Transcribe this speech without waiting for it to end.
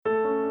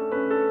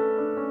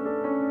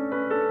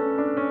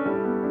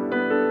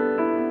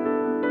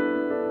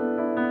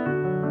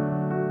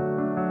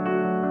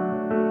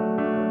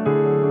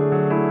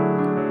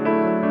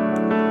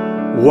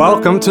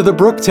Welcome to the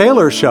Brooke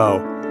Taylor Show.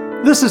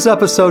 This is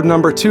episode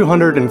number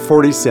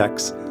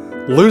 246,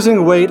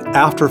 Losing Weight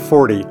After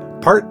 40,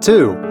 Part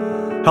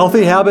 2,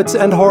 Healthy Habits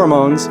and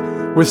Hormones,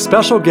 with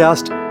special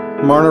guest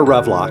Marna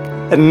Revlock.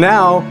 And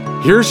now,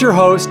 here's your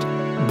host,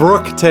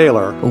 Brooke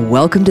Taylor.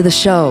 Welcome to the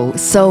show.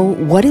 So,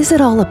 what is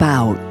it all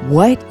about?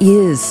 What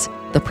is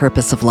the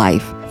purpose of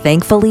life?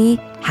 Thankfully,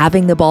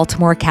 having the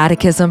Baltimore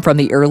Catechism from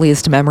the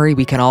earliest memory,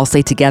 we can all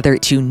say together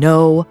to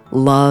know,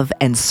 love,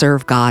 and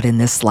serve God in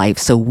this life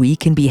so we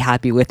can be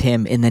happy with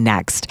Him in the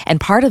next. And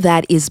part of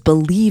that is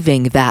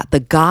believing that the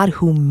God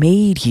who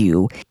made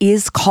you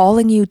is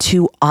calling you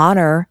to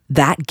honor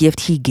that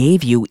gift He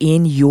gave you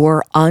in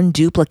your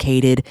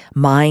unduplicated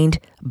mind,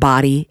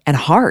 body, and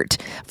heart.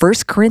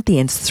 1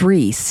 Corinthians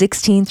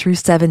 3:16 through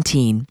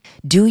 17.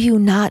 Do you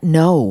not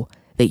know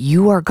that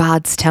you are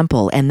God's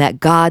temple and that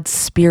God's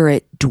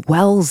Spirit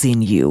dwells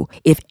in you?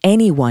 If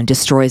anyone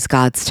destroys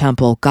God's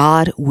temple,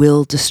 God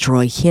will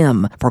destroy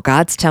him. For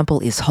God's temple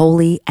is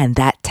holy, and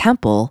that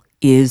temple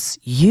is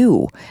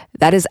you.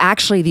 That is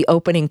actually the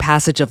opening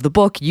passage of the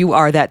book, You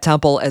Are That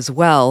Temple as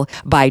well,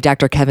 by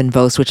Dr. Kevin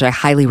Vos, which I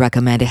highly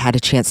recommend. I had a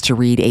chance to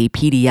read a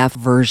PDF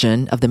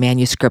version of the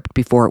manuscript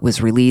before it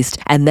was released,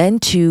 and then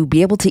to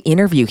be able to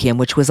interview him,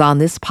 which was on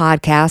this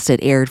podcast.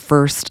 It aired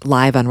first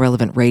live on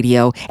Relevant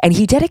Radio, and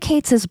he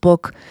dedicates his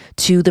book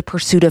to the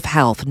pursuit of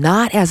health,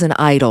 not as an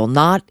idol,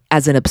 not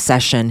as an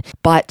obsession,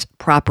 but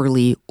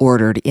properly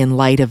ordered in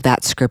light of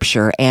that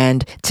scripture.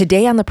 And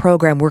today on the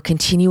program, we're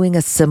continuing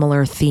a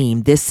similar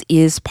theme. This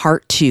is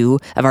part 2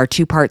 of our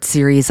 2-part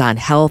series on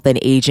health and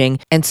aging,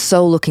 and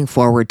so looking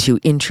forward to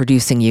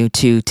introducing you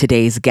to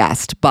today's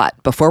guest.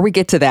 But before we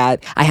get to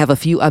that, I have a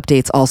few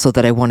updates also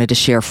that I wanted to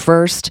share.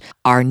 First,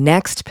 our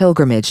next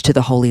pilgrimage to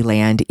the Holy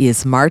Land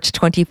is March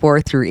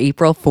 24th through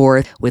April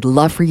 4th. We'd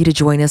love for you to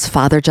join us.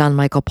 Father John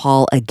Michael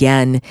Paul,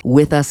 again,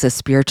 with us as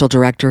spiritual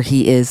director.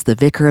 He is the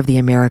Vicar of the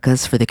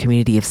Americas for the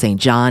community of St.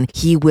 John.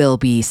 He will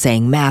be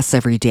saying Mass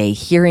every day,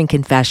 hearing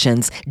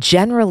confessions,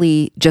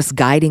 generally just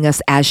guiding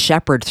us as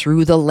shepherd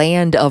through the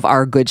land of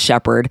our Good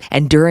Shepherd,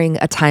 and during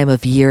a time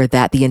of year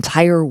that the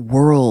entire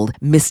world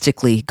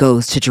mystically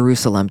goes to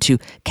Jerusalem, to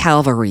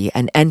Calvary,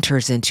 and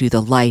enters into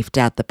the life,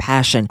 death, the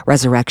passion,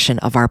 resurrection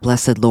of our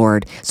blessed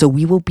Lord. So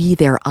we will be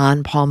there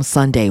on Palm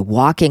Sunday,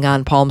 walking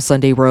on Palm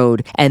Sunday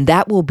Road, and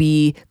that will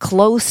be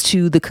close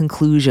to the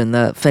conclusion,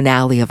 the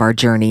finale of our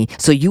journey.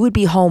 So you would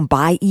be home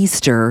by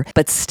Easter,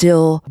 but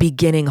still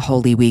beginning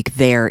Holy Week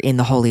there in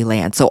the Holy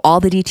Land. So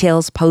all the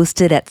details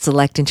posted at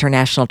Select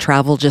International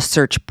Travel. Just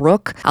search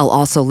Brooke. I'll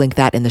also link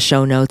that in the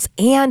show notes.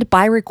 And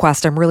by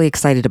request, I'm really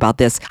excited about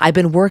this. I've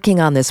been working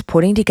on this,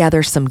 putting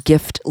together some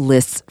gift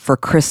lists for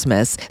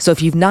Christmas. So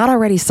if you've not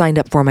already signed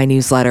up for my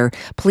newsletter,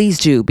 please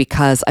do,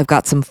 because I've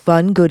got some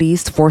fun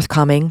goodies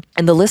forthcoming.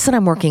 And the list that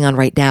I'm working on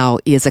right now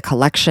is a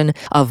collection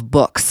of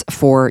books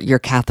for your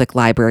Catholic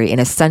library, an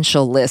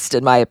essential list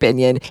in my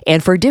opinion,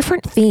 and for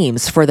different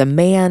themes, for the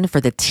man, for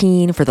the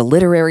teen, for the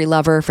literary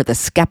lover, for the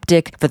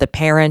skeptic, for the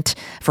parent,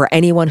 for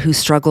anyone who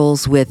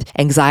struggles with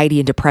anxiety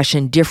and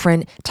depression,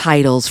 different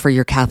titles for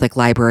your Catholic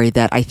library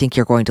that I think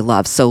you're going to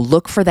love. So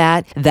look for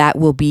that. That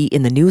will be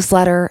in the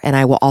newsletter, and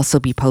I will also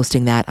be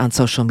posting that on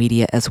social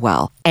media as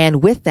well.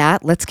 And with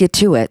that, let's get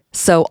to it.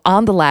 So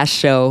on the last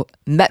show,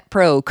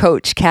 MetPro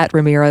coach Kat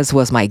Ramirez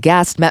was my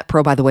guest.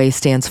 MetPro, by the way,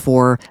 stands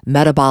for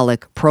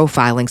Metabolic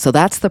Profiling. So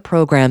that's the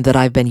program that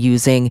I've been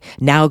using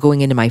now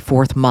going into my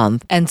 4th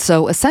month. And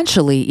so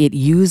essentially it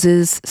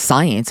uses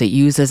science, it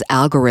uses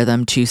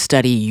algorithm to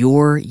study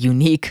your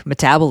unique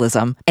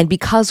metabolism. And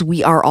because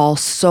we are all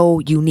so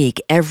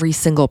unique, every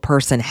single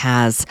person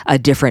has a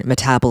different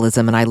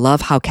metabolism. And I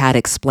love how Kat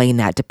explained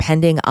that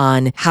depending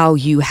on how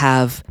you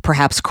have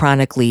perhaps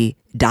chronically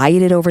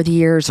dieted over the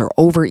years or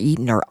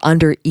overeaten or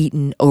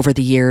undereaten over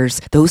the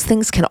years, those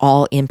things can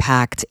all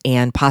impact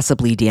and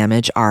possibly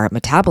damage our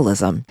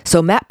metabolism.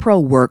 So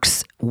MetPro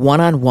works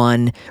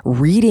one-on-one,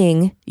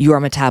 reading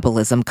your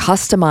metabolism,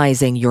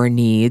 customizing your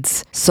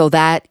needs so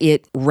that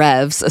it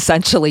revs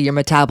essentially your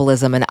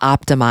metabolism and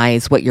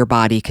optimize what your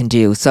body can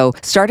do. So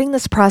starting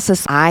this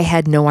process, I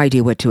had no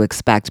idea what to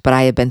expect, but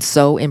I have been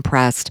so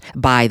impressed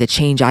by the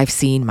change I've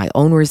seen, my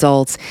own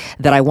results,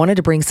 that I wanted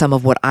to bring some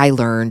of what I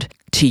learned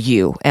to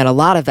you. And a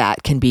lot of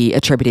that can be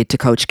attributed to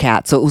Coach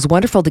Kat. So it was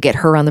wonderful to get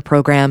her on the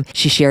program.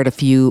 She shared a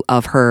few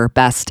of her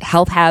best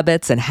health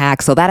habits and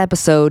hacks. So that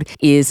episode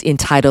is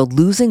entitled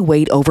Losing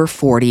Weight Over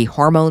 40,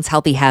 Hormones,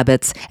 Healthy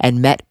Habits, and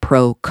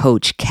MetPro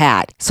Coach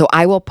Kat. So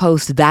I will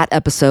post that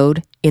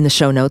episode in the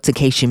show notes. In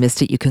case you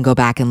missed it, you can go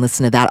back and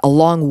listen to that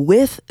along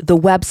with the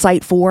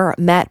website for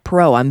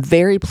MetPro. I'm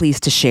very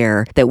pleased to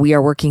share that we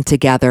are working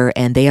together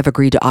and they have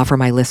agreed to offer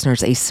my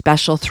listeners a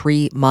special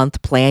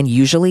 3-month plan.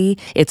 Usually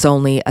it's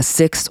only a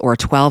 6 or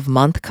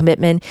 12-month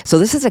commitment. So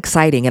this is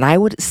exciting. And I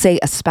would say,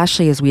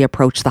 especially as we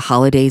approach the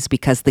holidays,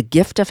 because the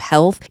gift of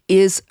health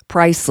is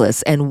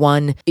priceless and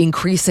one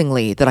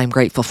increasingly that I'm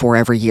grateful for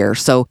every year.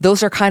 So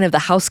those are kind of the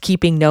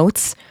housekeeping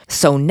notes.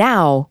 So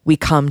now we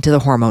come to the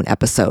hormone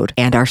episode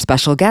and our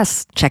special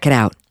guest. Check it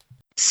out.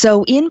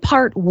 So in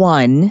part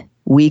 1,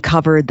 We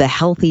covered the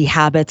healthy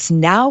habits.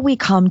 Now we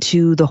come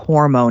to the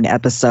hormone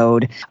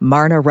episode.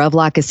 Marna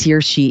Revlock is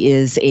here. She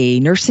is a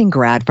nursing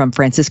grad from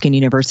Franciscan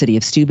University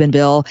of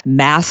Steubenville,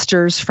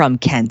 master's from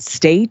Kent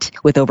State,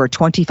 with over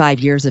 25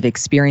 years of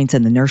experience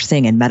in the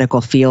nursing and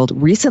medical field,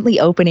 recently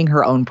opening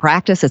her own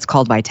practice. It's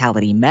called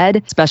Vitality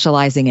Med,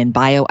 specializing in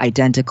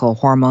bioidentical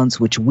hormones,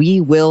 which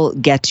we will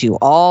get to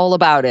all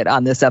about it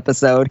on this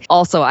episode.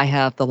 Also, I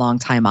have the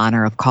longtime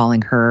honor of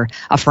calling her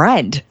a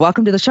friend.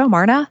 Welcome to the show,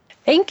 Marna.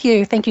 Thank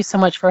you. Thank you so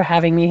much for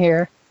having me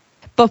here.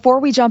 Before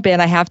we jump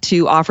in, I have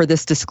to offer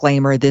this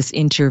disclaimer. This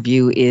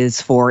interview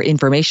is for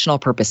informational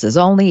purposes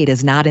only. It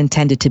is not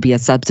intended to be a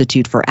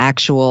substitute for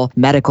actual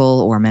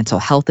medical or mental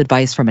health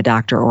advice from a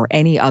doctor or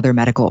any other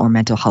medical or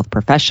mental health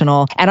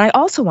professional. And I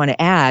also want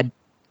to add,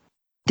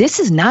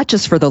 this is not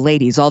just for the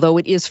ladies, although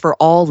it is for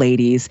all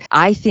ladies.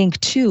 I think,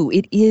 too,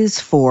 it is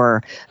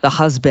for the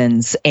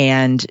husbands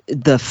and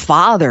the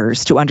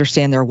fathers to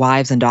understand their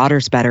wives and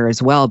daughters better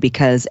as well,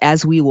 because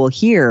as we will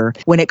hear,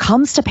 when it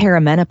comes to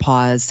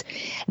perimenopause,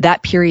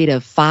 that period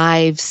of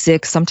 5,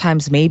 6,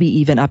 sometimes maybe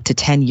even up to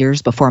 10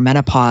 years before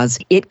menopause,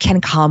 it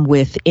can come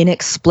with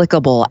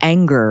inexplicable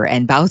anger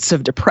and bouts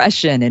of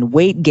depression and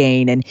weight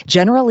gain and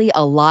generally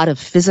a lot of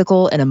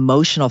physical and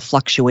emotional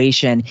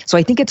fluctuation. So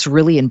I think it's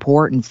really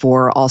important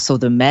for also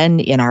the men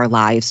in our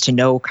lives to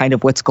know kind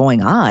of what's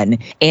going on.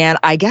 And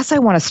I guess I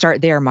want to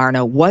start there,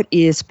 Marna. What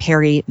is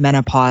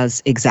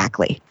perimenopause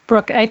exactly?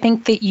 Brooke, I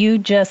think that you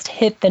just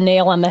hit the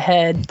nail on the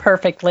head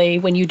perfectly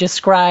when you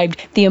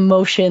described the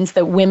emotions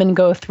that women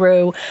go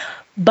through.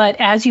 But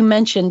as you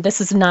mentioned, this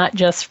is not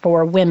just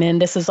for women.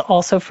 This is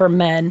also for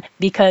men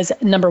because,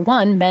 number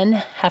one, men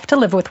have to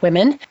live with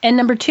women. And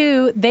number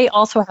two, they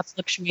also have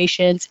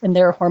fluctuations in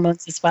their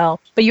hormones as well.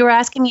 But you were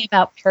asking me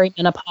about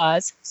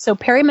perimenopause. So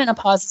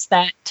perimenopause is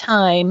that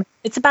time.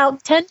 It's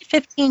about 10 to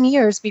 15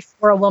 years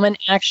before a woman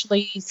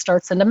actually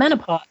starts into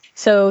menopause.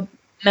 So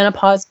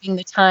menopause being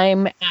the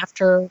time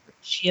after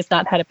she has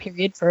not had a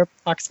period for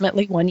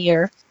approximately 1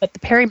 year, but the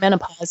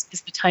perimenopause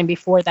is the time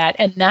before that.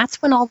 And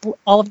that's when all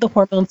of the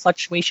hormone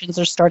fluctuations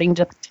are starting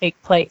to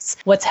take place.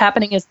 What's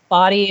happening is the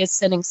body is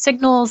sending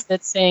signals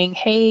that's saying,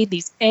 hey,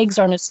 these eggs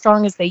aren't as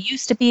strong as they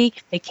used to be.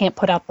 They can't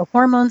put out the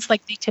hormones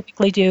like they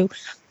typically do.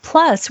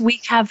 Plus,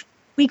 we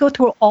go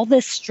through all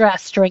this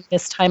stress during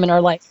this time in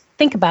our life.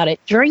 Think about it.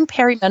 During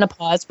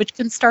perimenopause, which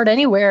can start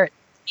anywhere at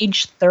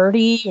age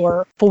 30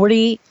 or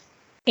 40,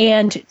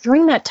 and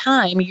during that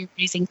time, you're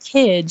raising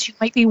kids, you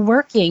might be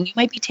working, you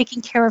might be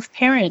taking care of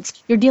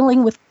parents, you're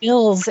dealing with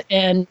bills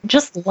and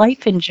just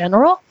life in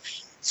general.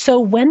 So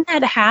when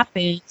that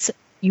happens,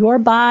 your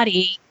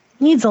body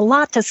needs a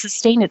lot to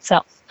sustain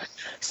itself.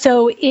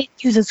 So it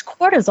uses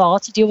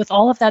cortisol to deal with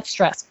all of that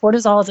stress.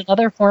 Cortisol is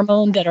another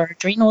hormone that our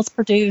adrenals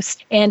produce,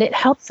 and it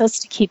helps us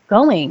to keep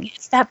going.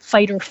 It's that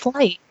fight or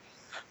flight.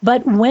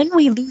 But when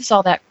we lose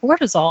all that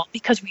cortisol,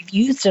 because we've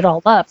used it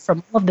all up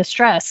from all of the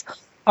stress,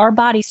 our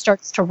body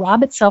starts to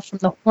rob itself from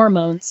the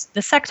hormones,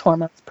 the sex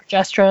hormones,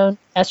 progesterone,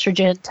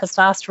 estrogen,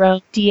 testosterone,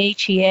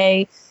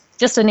 DHEA,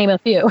 just to name a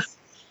few.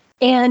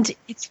 And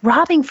it's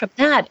robbing from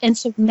that. And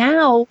so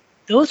now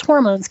those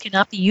hormones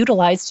cannot be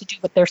utilized to do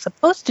what they're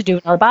supposed to do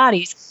in our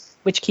bodies,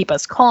 which keep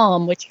us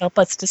calm, which help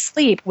us to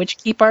sleep, which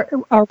keep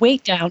our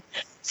weight down.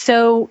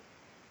 So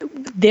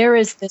there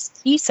is this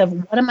piece of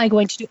what am I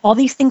going to do? All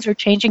these things are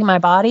changing my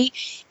body.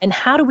 And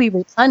how do we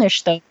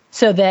replenish them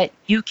so that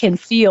you can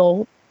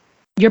feel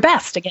your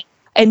best again?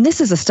 And this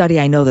is a study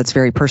I know that's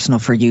very personal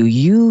for you.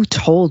 You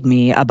told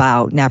me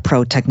about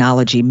NAPRO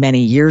technology many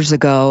years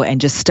ago and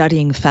just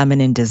studying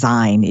feminine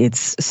design.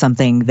 It's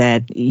something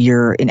that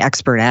you're an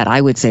expert at,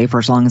 I would say, for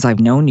as long as I've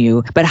known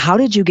you. But how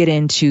did you get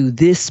into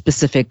this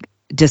specific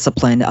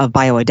discipline of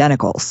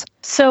bioidenticals?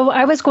 So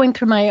I was going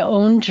through my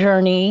own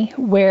journey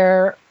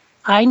where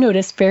I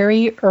noticed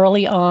very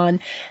early on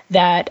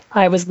that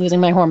I was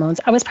losing my hormones.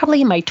 I was probably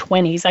in my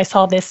 20s. I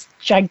saw this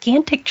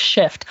gigantic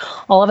shift.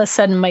 All of a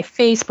sudden, my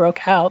face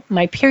broke out.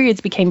 My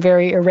periods became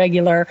very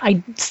irregular.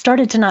 I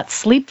started to not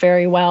sleep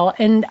very well.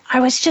 And I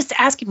was just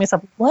asking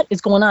myself, what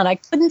is going on? I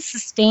couldn't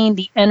sustain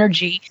the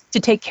energy to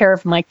take care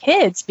of my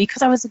kids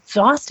because I was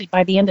exhausted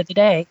by the end of the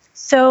day.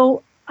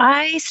 So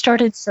I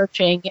started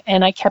searching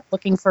and I kept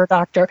looking for a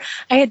doctor.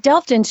 I had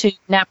delved into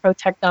NAPRO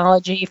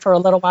technology for a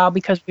little while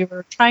because we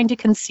were trying to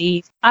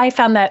conceive. I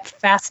found that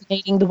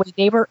fascinating, the way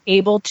they were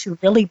able to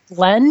really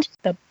blend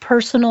the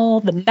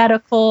personal, the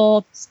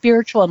medical,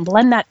 spiritual, and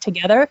blend that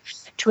together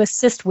to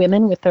assist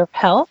women with their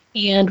health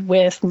and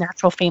with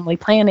natural family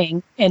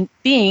planning. And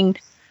being,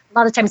 a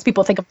lot of times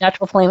people think of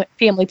natural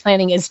family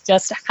planning as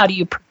just how do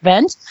you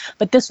prevent,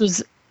 but this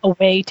was a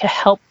way to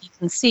help you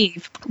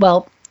conceive.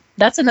 Well,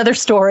 that's another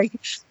story.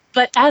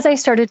 But as I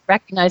started to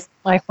recognize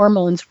my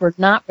hormones were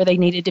not where they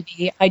needed to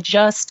be, I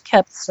just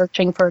kept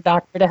searching for a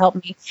doctor to help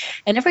me.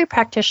 And every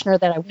practitioner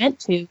that I went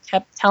to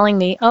kept telling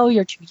me, oh,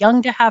 you're too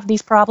young to have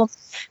these problems.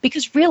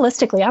 Because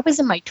realistically, I was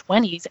in my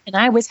 20s and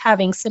I was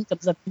having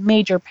symptoms of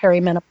major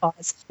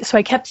perimenopause. So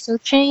I kept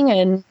searching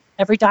and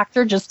every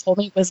doctor just told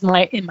me it was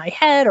in my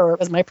head or it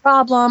was my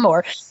problem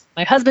or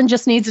My husband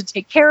just needs to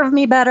take care of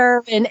me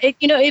better. And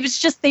it was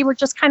just, they were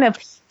just kind of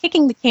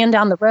kicking the can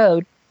down the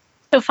road.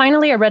 So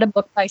finally I read a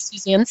book by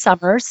Suzanne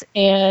Summers,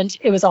 and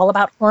it was all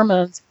about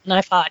hormones. And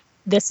I thought,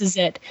 this is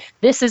it.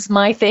 This is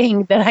my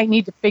thing that I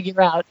need to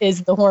figure out,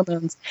 is the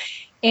hormones.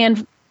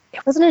 And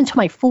it wasn't until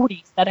my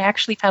 40s that I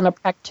actually found a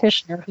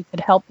practitioner who could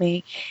help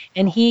me.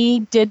 And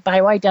he did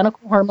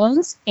bioidentical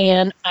hormones,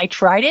 and I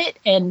tried it.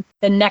 And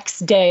the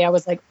next day I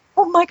was like,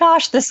 oh my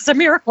gosh, this is a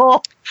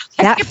miracle.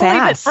 That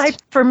fast.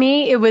 For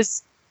me, it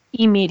was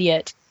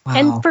immediate. Wow.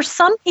 And for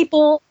some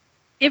people,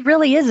 it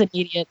really is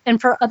immediate. And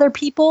for other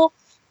people,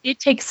 it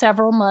takes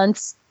several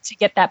months to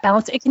get that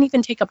balance. It can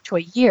even take up to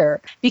a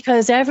year,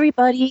 because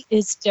everybody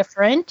is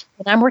different.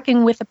 When I'm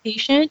working with a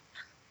patient,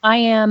 I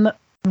am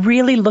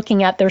really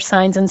looking at their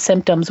signs and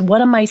symptoms.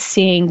 What am I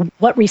seeing?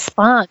 What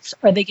response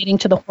are they getting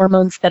to the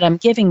hormones that I'm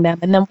giving them?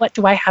 And then what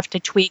do I have to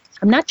tweak?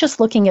 I'm not just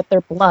looking at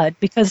their blood,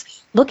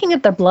 because looking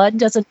at their blood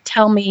doesn't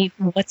tell me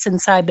what's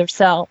inside their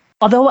cell.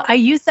 Although I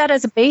use that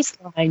as a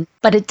baseline,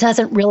 but it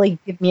doesn't really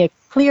give me a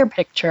clear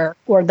picture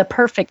or the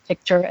perfect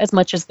picture as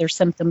much as their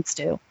symptoms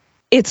do.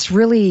 It's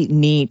really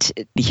neat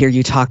to hear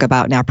you talk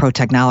about NAPRO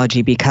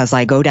technology, because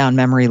I go down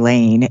memory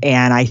lane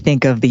and I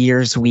think of the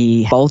years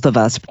both of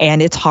us,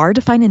 and it's hard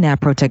to find a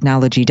NAPRO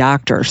technology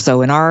doctor.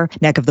 So in our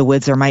neck of the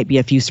woods, there might be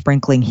a few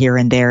sprinkling here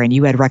and there, and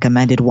you had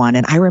recommended one.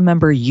 And I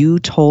remember you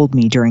told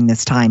me during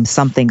this time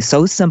something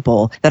so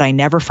simple that I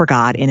never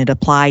forgot, and it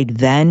applied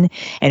then.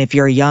 And if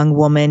you're a young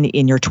woman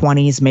in your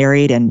 20s,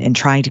 married and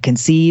trying to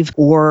conceive,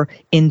 or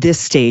in this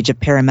stage of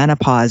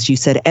perimenopause, you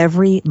said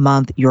every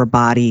month your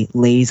body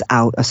lays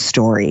out a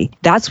story.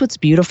 That's what's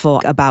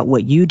beautiful about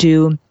what you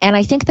do. And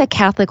I think the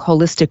Catholic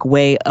holistic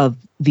way of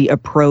the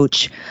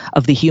approach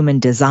of the human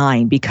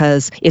design,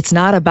 because it's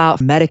not about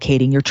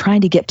medicating. You're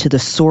trying to get to the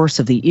source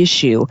of the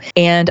issue.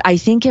 And I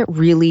think it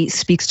really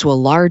speaks to a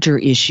larger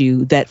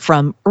issue that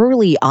from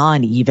early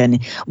on, even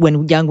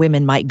when young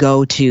women might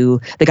go to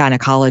the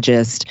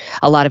gynecologist,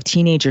 a lot of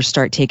teenagers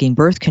start taking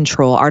birth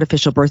control,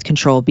 artificial birth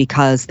control,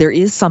 because there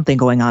is something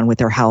going on with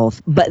their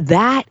health. But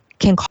that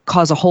can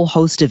cause a whole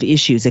host of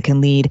issues. It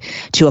can lead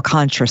to a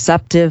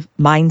contraceptive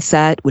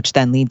mindset, which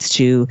then leads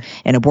to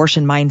an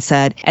abortion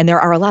mindset. And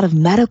there are a lot of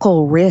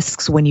medical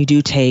risks when you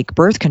do take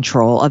birth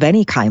control of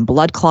any kind: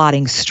 blood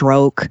clotting,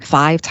 stroke,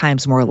 5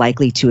 times more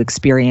likely to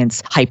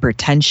experience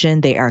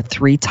hypertension. They are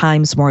 3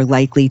 times more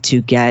likely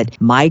to get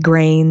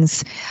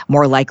migraines,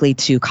 more likely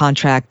to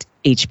contract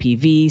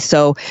HPV.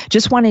 So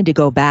just wanted to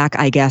go back,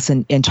 I guess,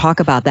 and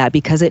talk about that,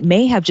 because it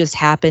may have just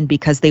happened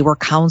because they were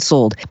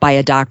counseled by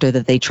a doctor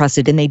that they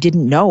trusted and they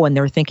didn't know. And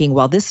they're thinking,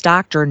 well, this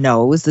doctor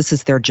knows, this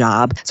is their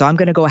job, so I'm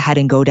going to go ahead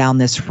and go down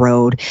this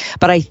road.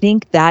 But I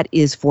think that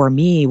is, for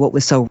me, what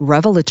was so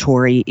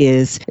revelatory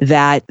is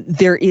that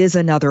there is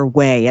another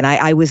way. And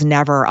I was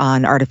never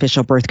on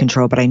artificial birth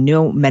control, but I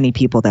knew many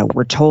people that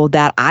were told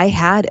that. I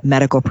had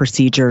medical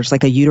procedures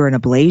like a uterine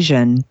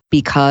ablation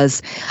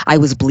because I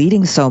was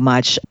bleeding so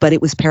much, but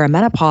it was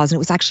perimenopause, and it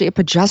was actually a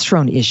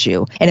progesterone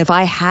issue. And if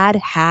I had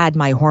had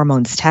my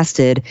hormones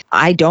tested,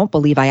 I don't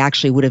believe I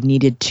actually would have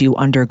needed to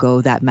undergo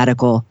that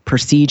medical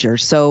procedure.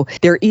 So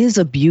there is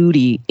a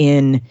beauty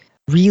in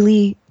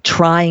really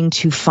trying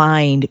to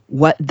find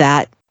what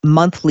that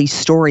monthly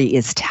story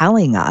is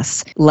telling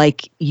us,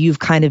 like you've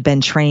kind of been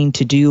trained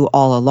to do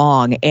all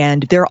along.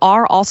 And there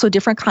are also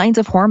different kinds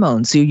of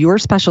hormones. So your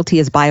specialty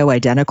is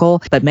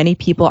bioidentical, but many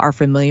people are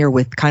familiar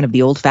with kind of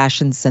the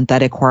old-fashioned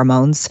synthetic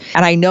hormones.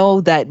 And I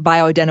know that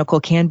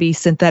bioidentical can be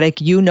synthetic.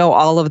 You know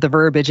all of the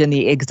verbiage and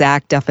the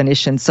exact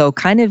definition. So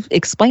kind of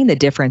explain the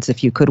difference,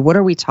 if you could. What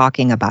are we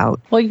talking about?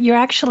 Well, you're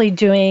actually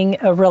doing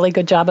a really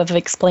good job of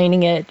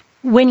explaining it.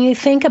 When you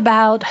think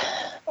about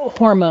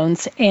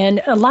hormones,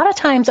 and a lot of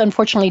times,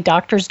 unfortunately,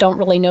 doctors don't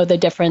really know the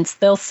difference.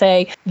 They'll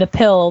say the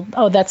pill,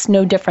 oh, that's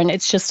no different.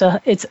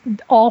 It's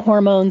all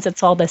hormones.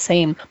 It's all the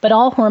same. But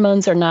all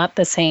hormones are not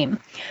the same.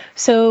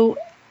 So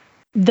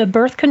the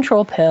birth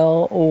control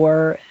pill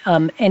or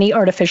any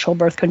artificial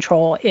birth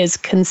control is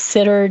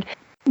considered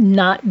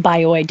not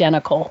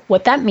bioidentical.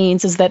 What that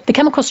means is that the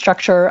chemical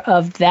structure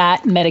of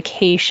that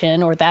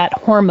medication or that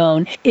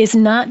hormone is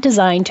not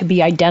designed to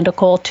be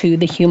identical to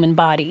the human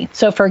body.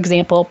 So, for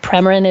example,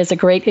 Premarin is a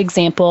great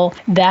example.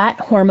 That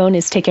hormone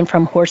is taken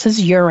from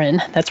horse's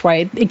urine. That's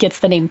why it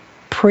gets the name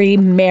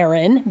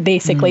Premarin,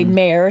 basically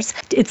mares.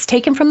 It's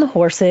taken from the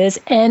horses,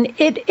 and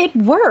it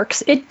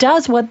works. It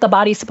does what the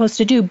body's supposed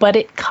to do, but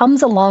it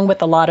comes along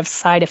with a lot of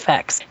side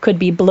effects. Could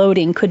be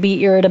bloating, could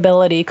be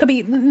irritability, could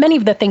be many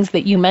of the things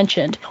that you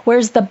mentioned.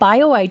 Whereas the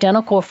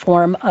bioidentical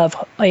form of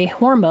a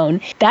hormone,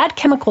 that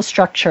chemical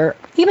structure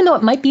even though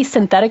it might be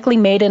synthetically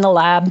made in a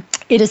lab,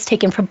 it is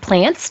taken from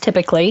plants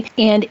typically,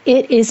 and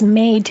it is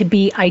made to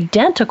be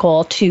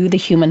identical to the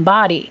human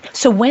body.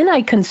 So when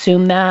I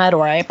consume that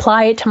or I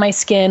apply it to my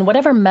skin,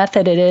 whatever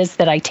method it is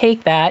that I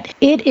take that,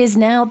 it is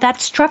now,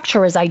 that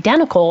structure is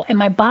identical and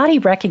my body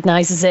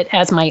recognizes it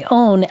as my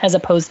own as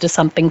opposed to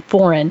something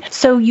foreign.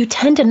 So you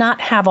tend to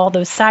not have all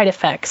those side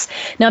effects.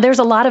 Now there's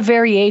a lot of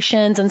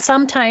variations, and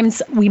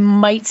sometimes we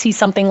might see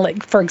something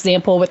like, for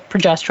example, with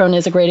progesterone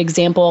is a great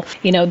example.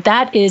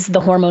 That is the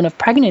hormone of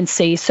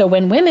pregnancy. So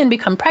when women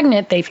become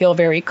pregnant, they feel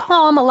very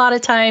calm a lot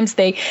of times.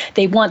 They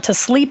want to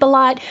sleep a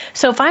lot.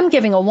 So if I'm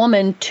giving a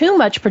woman too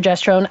much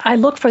progesterone, I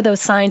look for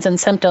those signs and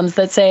symptoms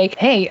that say,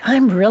 hey,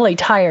 I'm really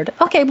tired.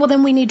 Okay, well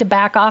then we need to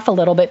back off a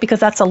little bit because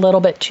that's a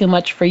little bit too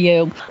much for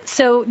you.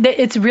 So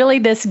it's really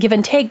this give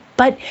and take.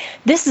 But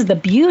this is the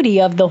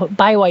beauty of the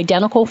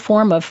bioidentical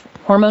form of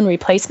hormone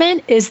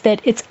replacement, is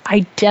that it's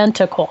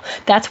identical.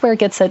 That's where it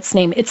gets its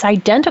name. It's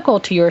identical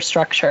to your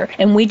structure,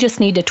 and we just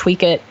need to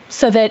tweak it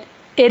so that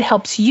it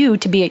helps you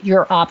to be at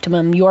your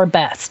optimum, your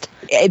best.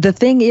 The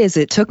thing is,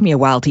 it took me a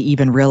while to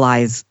even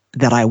realize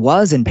that I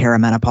was in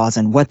perimenopause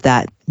and what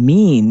that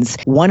means.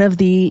 One of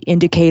the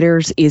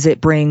indicators is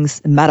it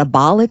brings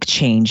metabolic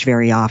change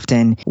very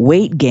often,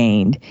 weight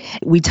gain.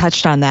 We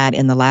touched on that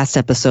in the last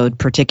episode,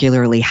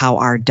 particularly how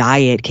our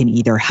diet can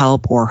either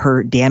help or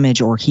hurt, damage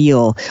or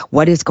heal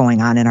what is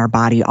going on in our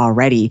body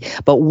already.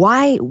 But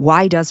why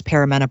does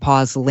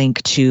perimenopause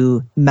link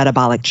to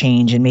metabolic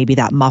change and maybe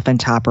that muffin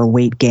top or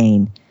weight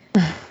gain?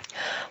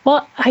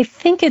 Well, I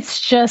think it's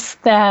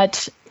just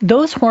that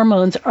those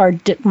hormones are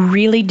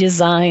really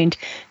designed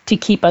to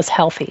keep us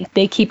healthy.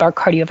 They keep our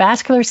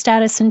cardiovascular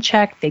status in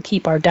check. They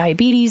keep our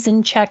diabetes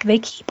in check. They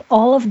keep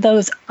all of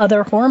those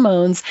other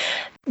hormones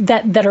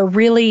that are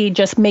really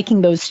just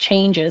making those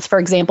changes. For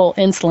example,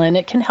 insulin,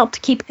 it can help to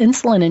keep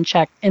insulin in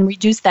check and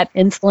reduce that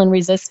insulin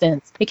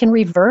resistance. It can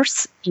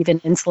reverse even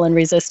insulin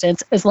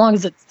resistance as long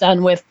as it's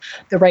done with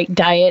the right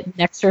diet and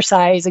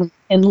exercise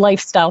and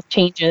lifestyle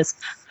changes.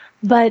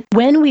 But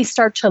when we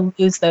start to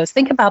lose those,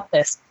 think about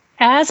this.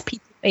 As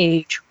people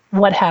age,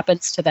 what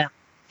happens to them?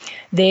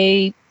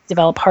 They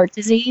develop heart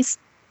disease,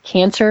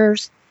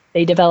 cancers,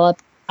 they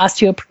develop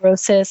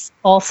osteoporosis,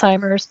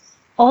 Alzheimer's.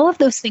 All of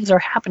those things are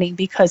happening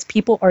because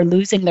people are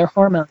losing their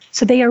hormones.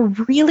 So they are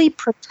really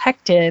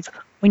protective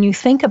when you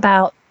think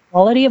about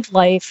quality of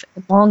life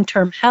and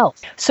long-term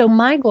health. So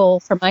my goal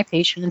for my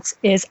patients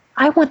is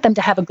I want them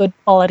to have a good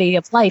quality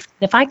of life.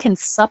 And if I can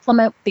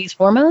supplement these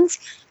hormones,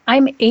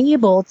 I'm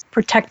able to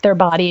protect their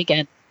body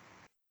again.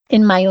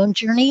 In my own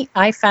journey,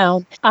 I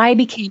found I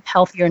became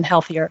healthier and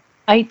healthier.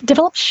 I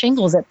developed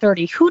shingles at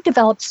 30. Who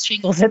develops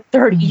shingles at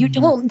 30? You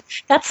don't.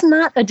 That's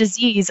not a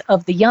disease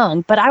of the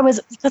young. But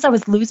because I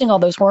was losing all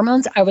those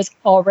hormones, I was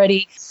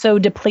already so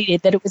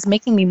depleted that it was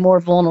making me more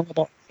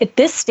vulnerable. At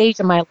this stage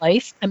of my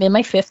life, I'm in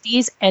my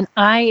 50s, and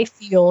I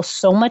feel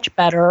so much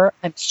better.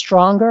 I'm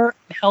stronger,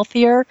 I'm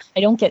healthier. I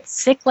don't get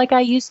sick like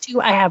I used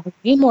to. I have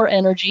way more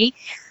energy.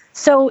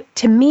 So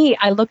to me,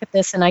 I look at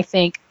this and I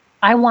think,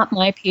 I want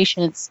my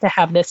patients to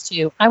have this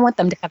too. I want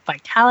them to have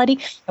vitality.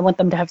 I want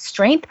them to have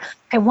strength.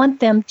 I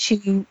want them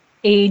to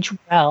age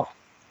well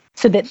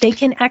so that they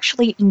can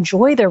actually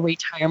enjoy their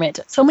retirement.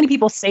 So many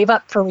people save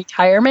up for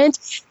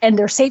retirement and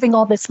they're saving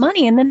all this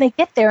money, and then they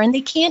get there and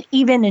they can't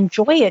even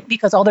enjoy it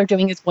because all they're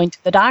doing is going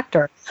to the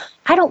doctor.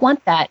 I don't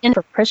want that. And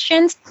for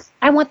Christians,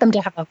 I want them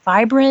to have a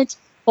vibrant,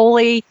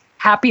 holy,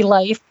 happy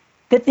life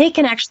that they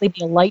can actually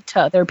be a light to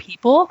other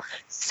people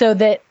so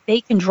that they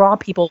can draw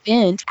people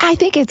in. I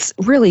think it's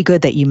really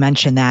good that you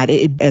mentioned that.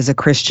 As a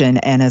Christian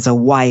and as a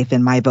wife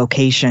in my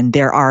vocation,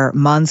 there are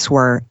months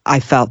where I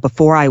felt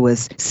before I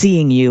was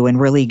seeing you and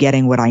really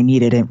getting what I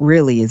needed, it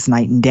really is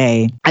night and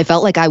day. I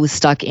felt like I was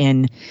stuck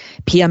in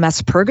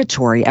PMS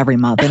purgatory every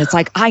month. And it's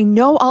like, I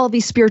know all of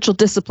these spiritual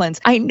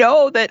disciplines. I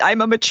know that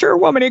I'm a mature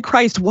woman in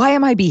Christ. Why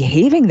am I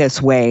behaving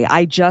this way?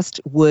 I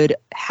just would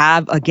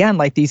have, again,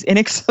 like these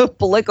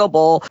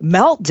inexplicable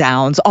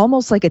meltdowns,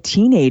 almost like a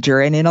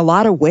teenager. And in a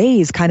lot of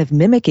ways, kind of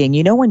mimicking,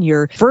 when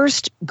you're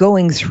first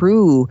going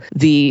through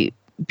the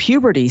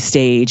puberty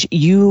stage,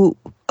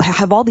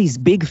 have all these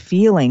big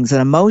feelings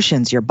and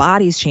emotions, your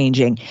body's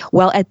changing.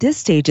 Well, at this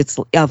stage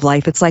of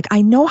life, it's like,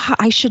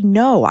 I should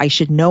know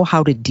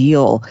how to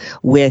deal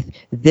with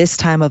this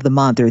time of the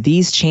month or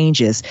these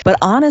changes. But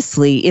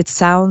honestly, it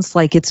sounds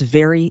like it's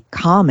very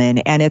common,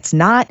 and it's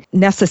not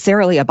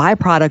necessarily a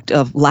byproduct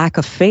of lack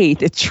of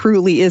faith. It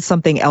truly is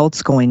something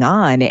else going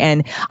on.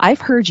 And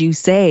I've heard you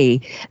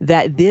say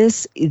that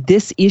this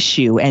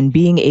issue and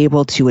being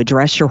able to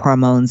address your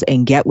hormones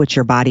and get what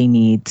your body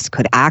needs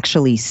could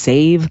actually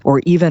save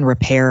or even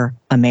repair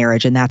a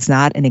marriage, and that's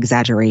not an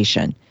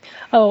exaggeration.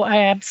 Oh, I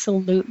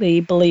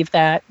absolutely believe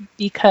that,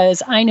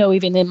 because I know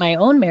even in my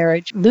own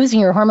marriage,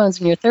 losing your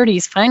hormones in your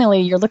 30s, finally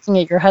you're looking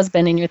at your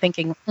husband and you're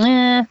thinking,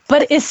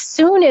 But as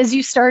soon as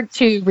you start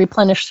to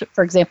replenish,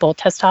 for example,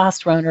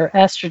 testosterone or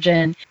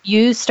estrogen,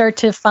 you start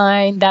to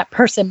find that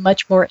person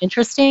much more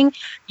interesting.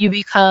 You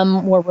become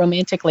more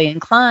romantically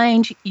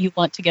inclined. You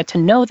want to get to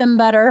know them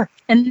better.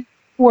 And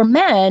for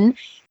men,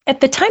 At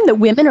the time that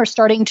women are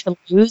starting to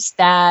lose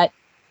that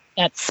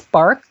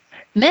spark,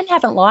 men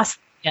haven't lost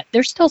it yet.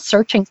 They're still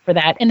searching for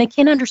that, and they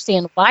can't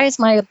understand, why is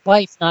my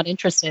wife not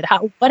interested?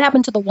 What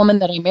happened to the woman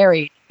that I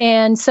married?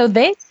 And so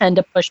they tend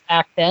to push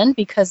back then,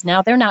 because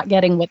now they're not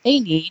getting what they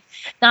need.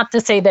 Not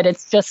to say that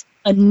it's just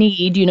a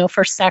need,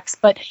 for sex,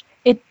 but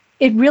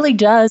it really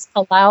does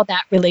allow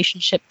that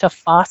relationship to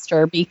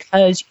foster,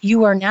 because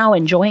you are now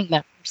enjoying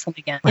that person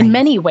again in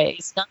many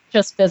ways, not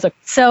just physical.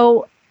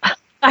 So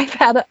I've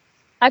had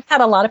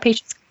a lot of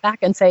patients come back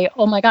and say,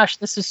 "Oh my gosh,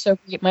 this is so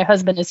great. My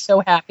husband is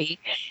so happy.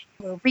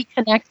 We're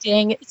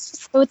reconnecting."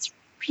 It's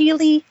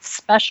really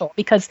special,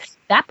 because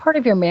that part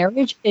of your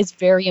marriage is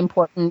very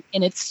important,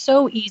 and it's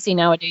so easy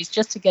nowadays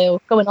just to go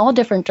in all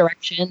different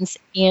directions.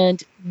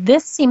 And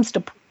this seems to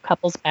pull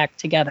couples back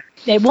together.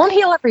 It won't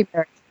heal every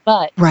marriage,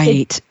 but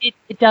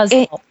it does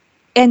help.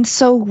 And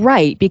so,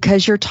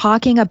 because you're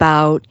talking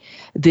about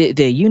the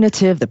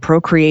unitive, the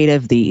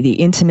procreative, the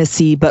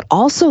intimacy, but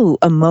also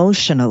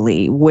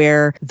emotionally,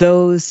 where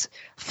those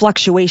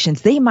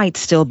fluctuations, they might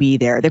still be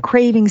there. The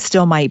cravings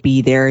still might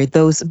be there,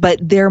 but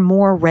they're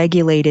more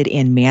regulated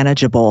and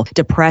manageable.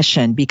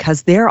 Depression,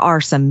 because there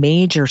are some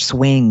major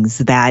swings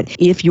that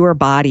if your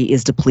body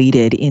is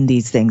depleted in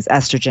these things,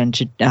 estrogen,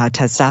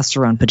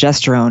 testosterone,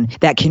 progesterone,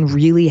 that can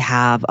really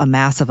have a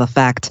massive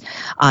effect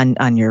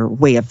on your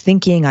way of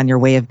thinking, on your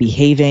way of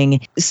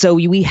behaving. So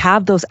we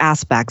have those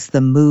aspects,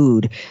 the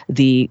mood,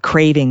 the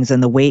cravings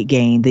and the weight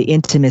gain, the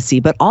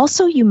intimacy, but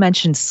also you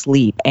mentioned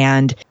sleep.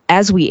 And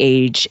as we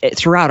age,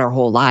 throughout our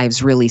whole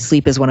lives, really,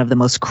 sleep is one of the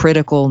most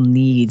critical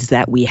needs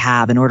that we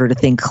have in order to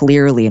think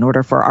clearly, in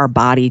order for our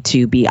body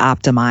to be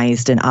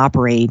optimized and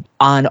operate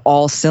on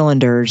all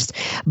cylinders.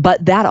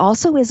 But that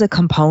also is a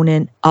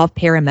component of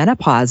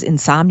perimenopause,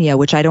 insomnia,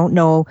 which I don't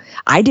know,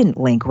 I didn't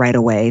link right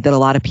away, that a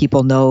lot of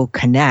people know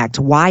connect.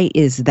 Why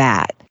is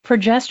that?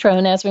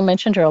 Progesterone, as we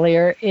mentioned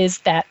earlier, is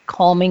that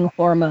calming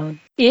hormone.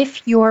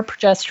 If your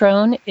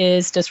progesterone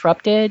is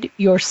disrupted,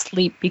 your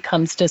sleep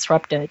becomes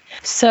disrupted.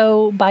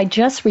 So by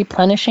just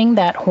replenishing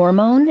that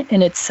hormone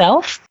in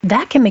itself,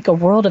 that can make a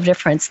world of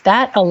difference.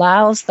 That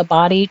allows the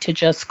body to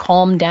just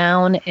calm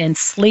down and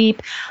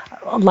sleep.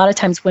 A lot of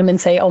times women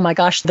say, "Oh my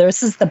gosh,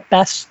 this is the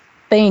best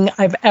thing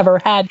I've ever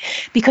had,"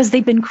 because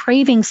they've been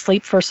craving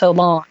sleep for so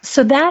long.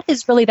 So that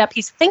is really that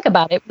piece. Think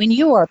about it. When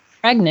you are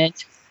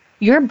pregnant,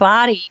 your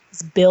body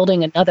is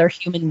building another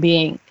human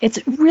being. It's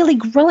really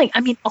growing.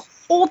 I mean, a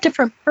whole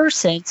different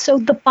person. So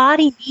the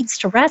body needs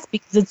to rest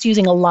because it's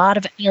using a lot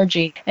of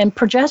energy. And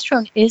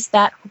progesterone is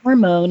that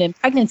hormone in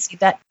pregnancy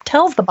that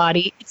tells the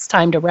body it's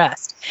time to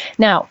rest.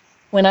 Now,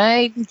 when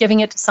I'm giving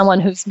it to someone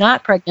who's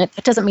not pregnant,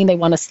 that doesn't mean they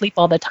want to sleep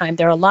all the time.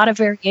 There are a lot of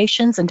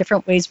variations and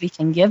different ways we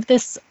can give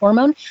this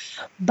hormone,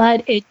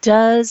 but it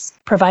does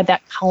provide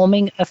that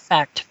calming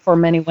effect for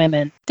many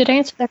women. Did I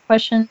answer that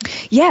question?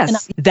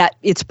 Yes, that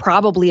it's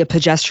probably a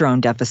progesterone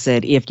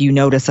deficit if you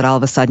notice that all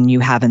of a sudden you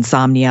have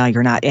insomnia,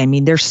 you're not, I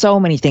mean, there's so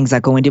many things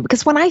that go into it.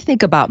 Because when I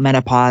think about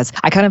menopause,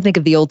 I kind of think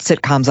of the old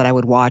sitcoms that I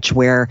would watch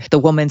where the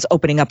woman's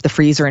opening up the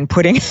freezer and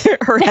putting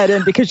her head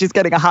in because she's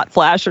getting a hot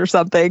flash or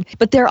something.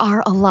 But there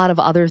are a lot of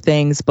other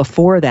things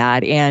before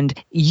that. And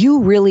you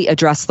really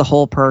address the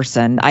whole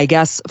person. I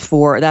guess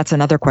that's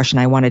another question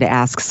I wanted to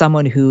ask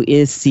someone who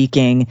is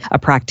seeking a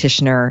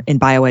practitioner in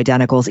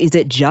bioidenticals. Is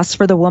it just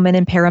for the woman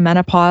in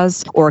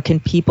perimenopause, or can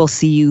people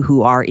see you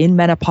who are in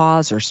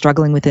menopause or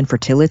struggling with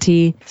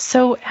infertility?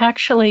 So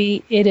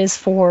actually, it is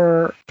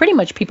for pretty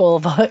much people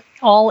of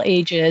all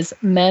ages,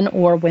 men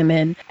or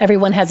women.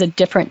 Everyone has a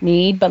different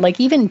need, but like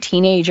even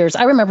teenagers,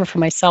 I remember for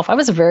myself, I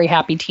was a very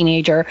happy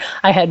teenager.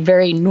 I had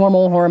very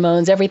normal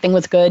hormones. Everything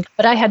was good,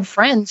 but I had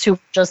friends who were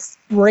just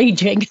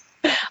raging,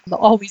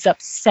 always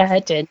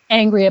upset and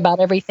angry about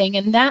everything.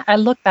 And that I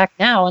look back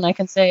now and I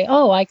can say,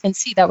 oh, I can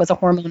see that was a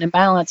hormone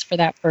imbalance for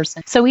that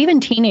person. So even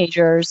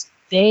teenagers,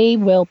 they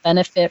will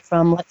benefit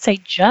from, let's say,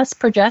 just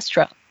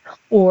progesterone,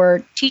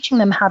 or teaching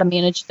them how to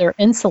manage their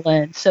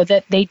insulin so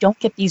that they don't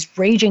get these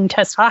raging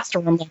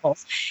testosterone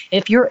levels.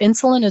 If your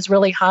insulin is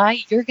really high,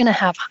 you're going to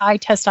have high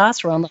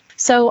testosterone levels.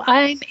 So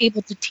I'm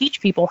able to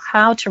teach people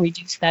how to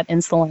reduce that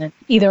insulin,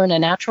 either in a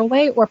natural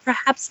way, or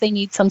perhaps they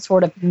need some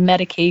sort of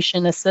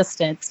medication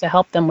assistance to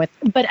help them with.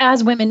 But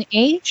as women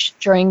age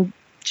during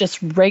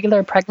just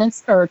regular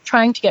pregnancy or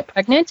trying to get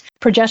pregnant,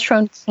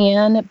 progesterone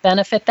can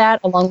benefit that,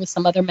 along with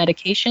some other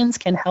medications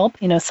can help.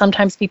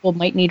 Sometimes people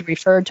might need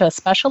referred to a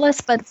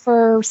specialist, but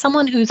for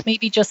someone who's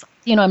maybe just,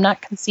 I'm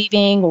not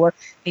conceiving or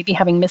maybe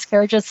having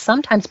miscarriages,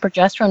 sometimes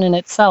progesterone in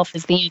itself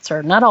is the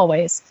answer, not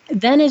always.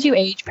 Then as you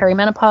age,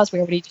 perimenopause, we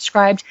already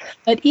described,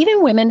 but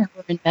even women who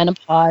are in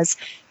menopause,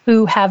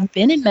 who have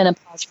been in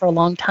menopause for a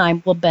long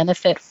time, will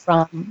benefit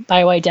from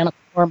bioidentical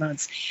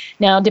hormones.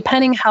 Now,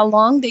 depending how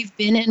long they've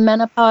been in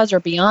menopause or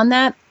beyond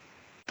that,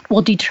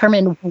 will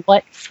determine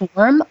what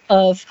form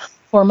of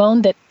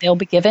hormone that they'll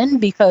be given,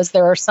 because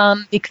there are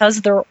some,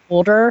 because they're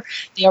older,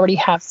 they already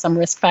have some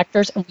risk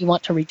factors, and we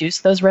want to reduce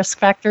those risk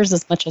factors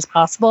as much as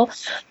possible.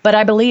 But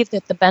I believe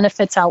that the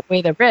benefits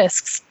outweigh the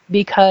risks,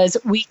 because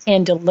we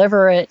can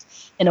deliver it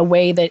in a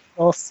way that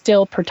will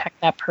still protect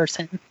that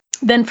person.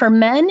 Then for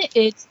men,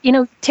 it,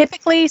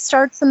 typically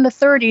starts in the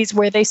 30s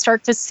where they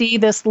start to see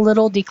this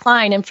little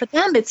decline. And for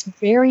them, it's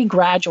very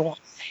gradual.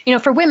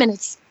 For women,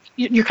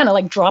 you're kind of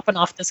like dropping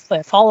off this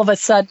cliff all of a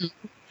sudden.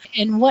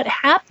 And what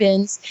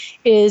happens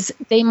is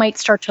they might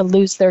start to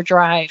lose their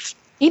drive.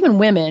 Even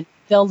women,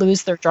 they'll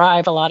lose their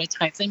drive a lot of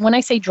times. And when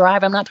I say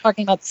drive, I'm not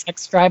talking about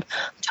sex drive.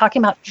 I'm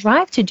talking about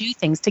drive to do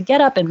things, to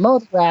get up and mow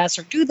the grass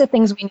or do the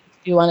things we need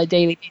to do on a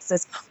daily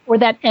basis, or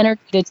that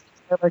energy to take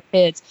care of our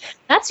kids.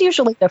 That's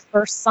usually the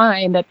first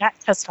sign that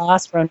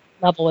testosterone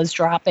level is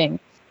dropping.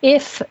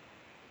 If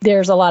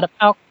there's a lot of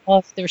alcohol,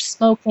 if there's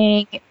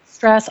smoking,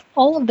 stress,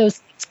 all of those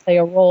things play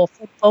a role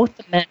for both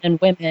the men and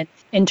women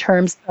in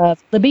terms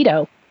of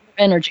libido.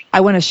 Energy. I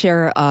want to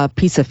share a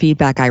piece of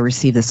feedback I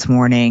received this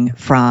morning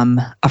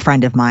from a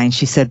friend of mine.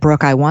 She said,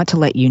 Brooke, I want to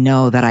let you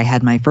know that I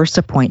had my first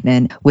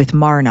appointment with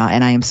Marna,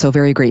 and I am so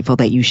very grateful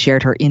that you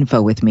shared her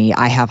info with me.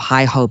 I have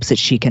high hopes that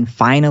she can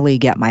finally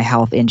get my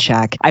health in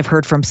check. I've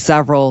heard from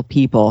several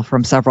people,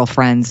 from several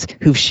friends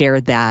who've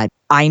shared that.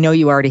 I know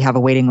you already have a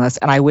waiting list,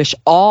 and I wish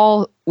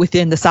all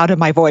within the sound of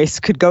my voice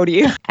could go to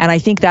you. And I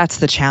think that's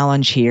the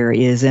challenge here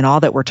is in all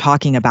that we're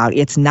talking about,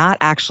 it's not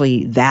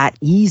actually that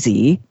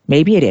easy.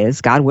 Maybe it is,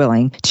 God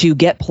willing, to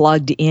get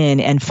plugged in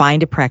and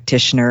find a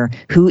practitioner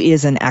who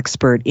is an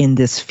expert in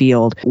this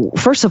field.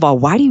 First of all,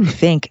 why do you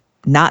think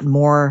not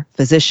more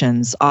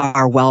physicians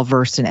are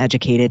well-versed and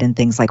educated in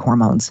things like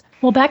hormones?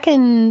 Well, back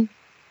in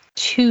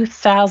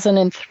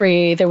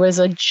 2003, there was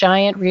a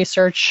giant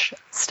research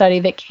study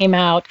that came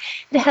out.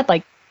 It had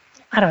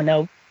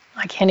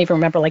I can't even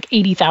remember,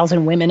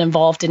 80,000 women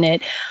involved in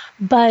it.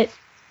 But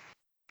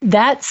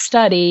that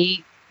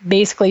study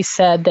basically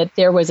said that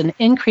there was an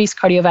increased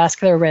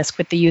cardiovascular risk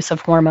with the use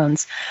of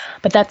hormones.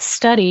 But that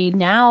study,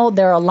 now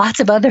there are lots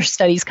of other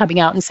studies coming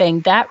out and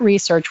saying that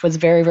research was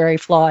very, very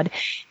flawed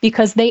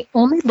because they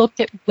only looked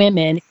at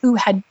women who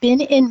had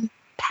been in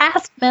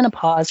past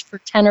menopause for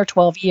 10 or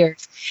 12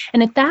 years.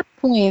 And at that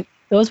point,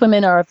 those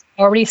women are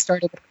already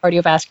started with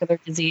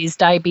cardiovascular disease,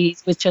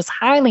 diabetes, which is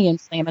highly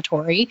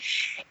inflammatory,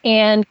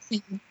 and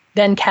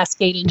then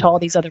cascade into all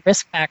these other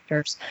risk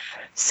factors.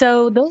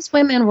 So those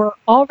women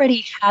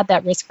already had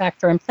that risk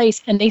factor in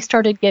place, and they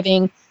started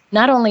giving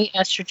not only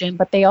estrogen,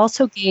 but they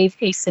also gave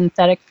a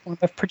synthetic form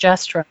of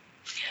progesterone,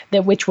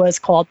 which was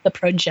called the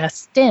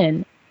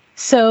progestin.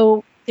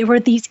 So there were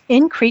these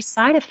increased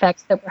side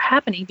effects that were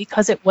happening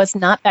because it was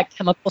not that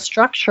chemical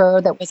structure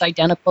that was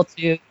identical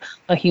to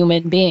a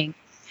human being.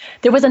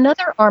 There was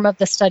another arm of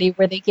the study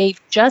where they gave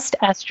just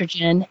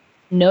estrogen,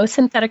 no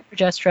synthetic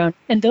progesterone,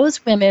 and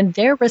those women,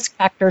 their risk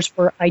factors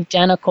were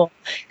identical.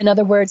 In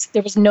other words,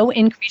 there was no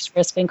increased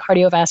risk in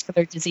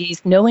cardiovascular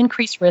disease, no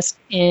increased risk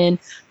in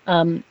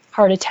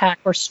heart attack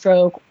or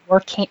stroke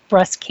or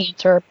breast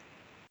cancer.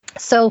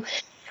 So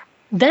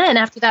then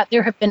after that,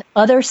 there have been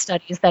other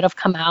studies that have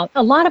come out.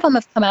 A lot of them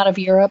have come out of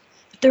Europe,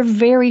 but they're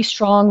very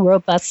strong,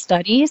 robust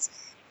studies.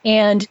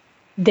 And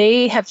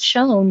they have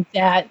shown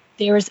that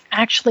there is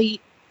actually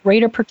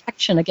greater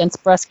protection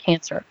against breast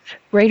cancer,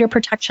 greater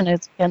protection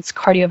against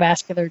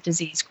cardiovascular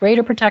disease,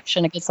 greater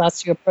protection against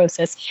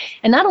osteoporosis.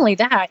 And not only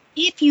that,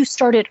 if you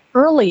start it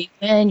early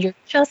when you're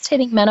just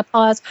hitting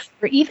menopause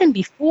or even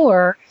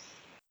before,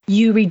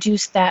 you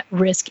reduce that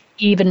risk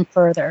even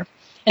further.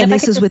 And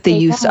this is with the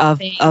use of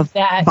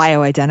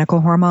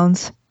bioidentical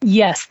hormones?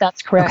 Yes,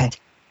 that's correct.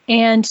 Okay.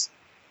 And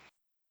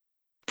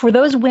for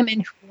those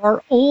women who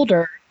are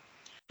older,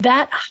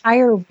 that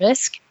higher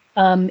risk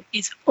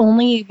is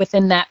only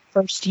within that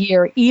first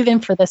year,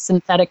 even for the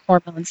synthetic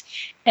hormones.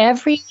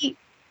 Every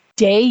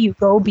day you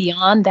go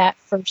beyond that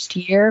first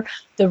year,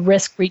 the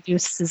risk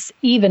reduces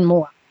even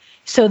more.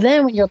 So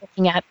then when you're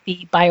looking at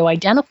the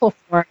bioidentical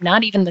form,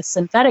 not even the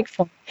synthetic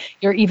form,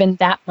 you're even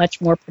that much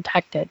more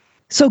protected.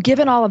 So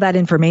given all of that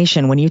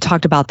information, when you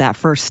talked about that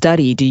first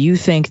study, do you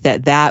think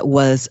that that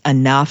was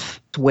enough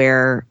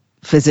where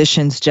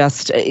physicians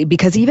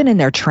because even in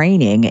their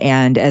training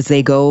and as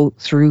they go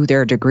through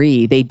their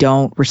degree, they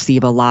don't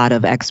receive a lot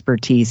of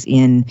expertise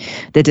in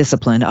the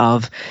discipline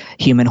of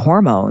human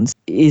hormones?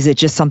 Is it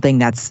just something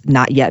that's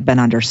not yet been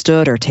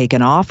understood or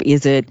taken off?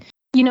 Is it?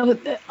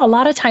 A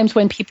lot of times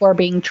when people are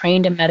being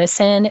trained in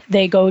medicine,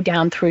 they go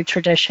down through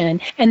tradition.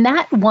 And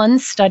that one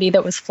study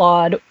that was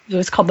flawed, it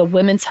was called the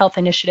Women's Health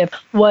Initiative,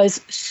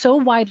 was so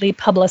widely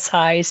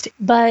publicized,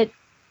 but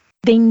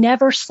they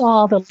never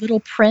saw the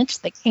little print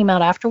that came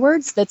out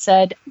afterwards that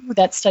said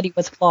that study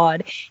was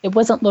flawed. It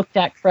wasn't looked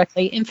at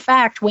correctly. In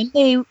fact, when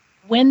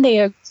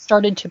they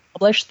started to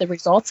publish the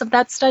results of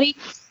that study,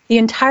 the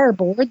entire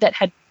board that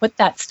had put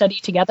that study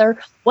together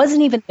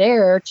wasn't even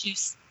there to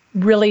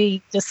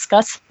really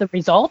discuss the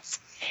results.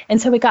 And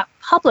so it got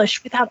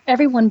published without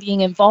everyone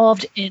being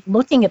involved in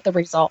looking at the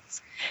results.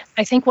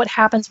 I think what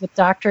happens with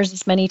doctors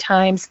is many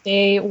times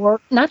or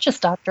not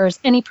just doctors,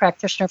 any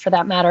practitioner for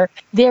that matter,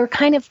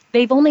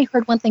 they've only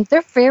heard one thing.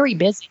 They're very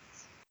busy.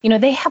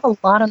 They have a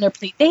lot on their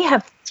plate. They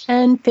have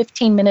 10,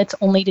 15 minutes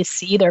only to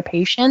see their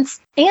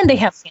patients, and they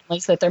have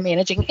families that they're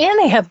managing, and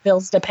they have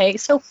bills to pay.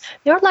 So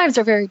their lives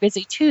are very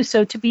busy too.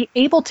 So to be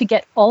able to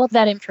get all of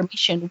that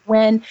information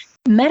when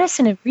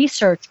medicine and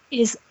research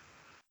is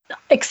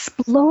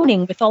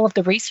exploding with all of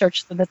the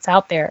research that's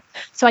out there.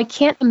 So I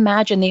can't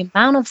imagine the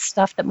amount of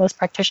stuff that most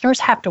practitioners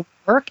have to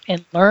work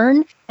and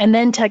learn, and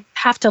then to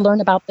have to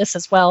learn about this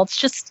as well.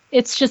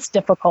 It's just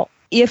difficult.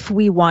 If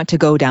we want to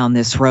go down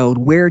this road,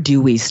 where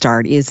do we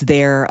start? Is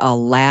there a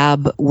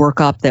lab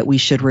workup that we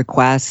should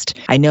request?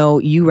 I know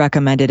you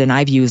recommended, and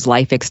I've used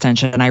Life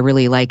Extension, and I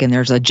really like, and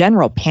there's a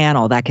general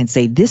panel that can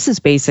say, this is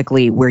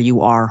basically where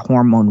you are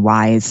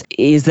hormone-wise.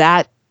 Is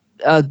that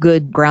a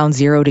good ground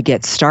zero to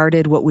get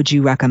started? What would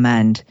you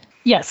recommend?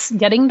 Yes,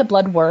 getting the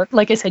blood work.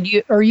 Like I said,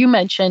 you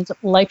mentioned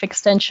Life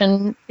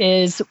Extension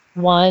is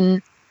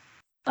one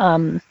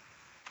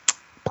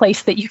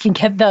place that you can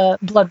get the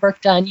blood work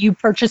done. You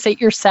purchase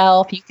it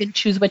yourself. You can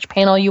choose which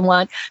panel you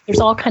want. There's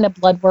all kind of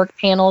blood work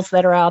panels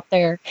that are out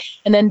there.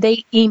 And then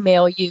they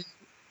email you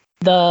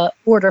the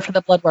order for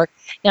the blood work.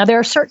 Now, there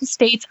are certain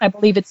states, I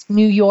believe it's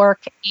New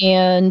York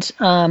and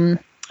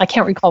I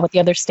can't recall what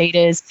the other state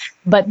is,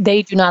 but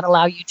they do not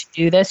allow you to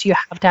do this. You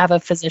have to have a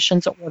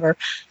physician's order.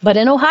 But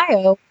in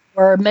Ohio,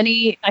 or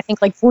many, I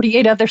think like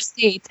 48 other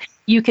states,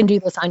 you can do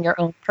this on your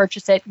own.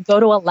 Purchase it, go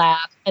to a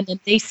lab, and then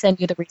they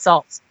send you the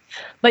results.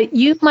 But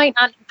you might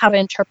not know how to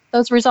interpret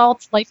those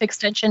results. Life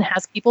Extension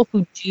has people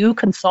who do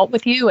consult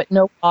with you at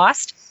no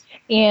cost,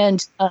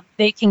 and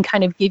they can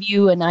kind of give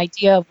you an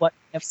idea of what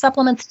kind of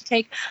supplements to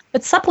take.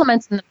 But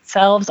supplements in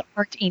themselves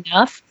aren't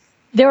enough.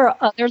 There are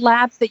other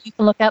labs that you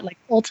can look at, like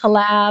Ulta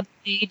Lab.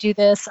 They do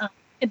this.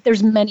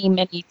 There's many,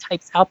 many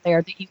types out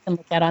there that you can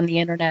look at on the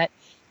internet.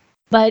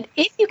 But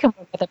if you can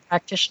work with a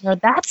practitioner,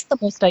 that's the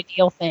most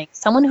ideal thing.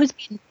 Someone who's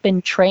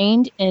been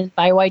trained in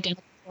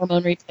bioidentical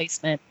hormone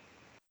replacement.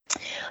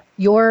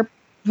 Your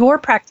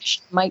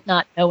practitioner might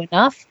not know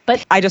enough,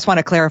 but I just want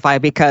to clarify,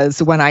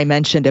 because when I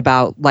mentioned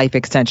about Life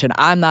Extension,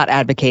 I'm not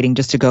advocating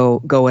just to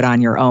go it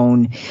on your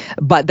own.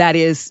 But that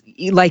is,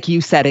 like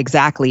you said,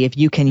 exactly. If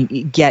you can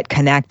get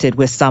connected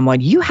with someone,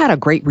 you had a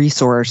great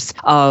resource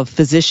of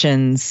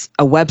physicians,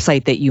 a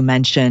website that you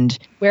mentioned.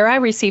 Where I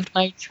received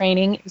my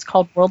training is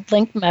called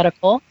WorldLink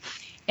Medical,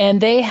 and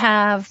they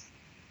have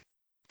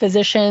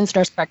physicians,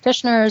 nurse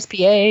practitioners,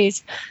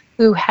 PAs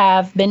who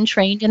have been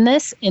trained in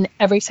this in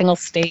every single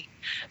state.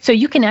 So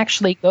you can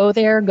actually go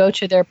there, go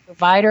to their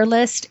provider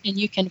list, and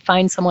you can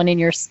find someone in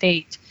your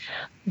state.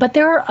 But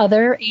there are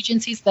other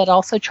agencies that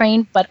also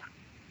train, but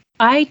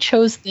I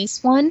chose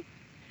this one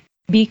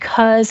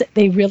because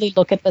they really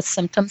look at the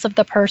symptoms of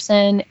the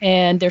person,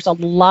 and there's a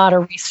lot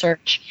of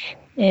research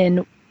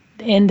in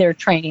their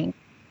training.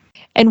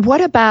 And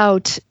what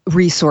about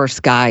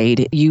resource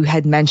guide? You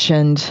had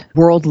mentioned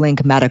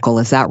WorldLink Medical.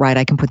 Is that right?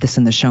 I can put this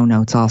in the show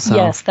notes also.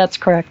 Yes, that's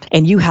correct.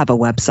 And you have a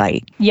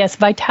website. Yes,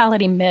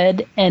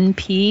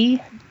 VitalityMedNP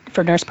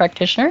for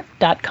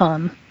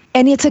nursepractitioner.com.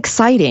 And it's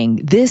exciting.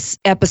 This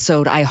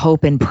episode, I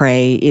hope and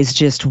pray, is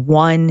just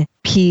one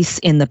piece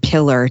in the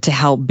pillar to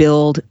help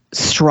build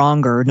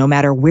stronger, no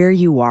matter where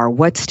you are,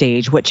 what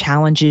stage, what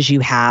challenges you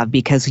have,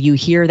 because you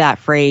hear that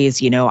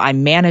phrase,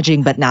 I'm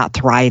managing but not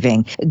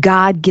thriving.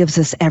 God gives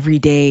us every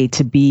day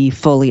to be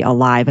fully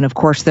alive. And of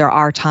course, there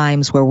are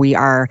times where we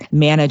are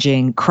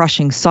managing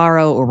crushing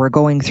sorrow or we're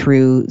going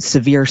through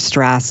severe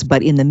stress.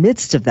 But in the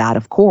midst of that,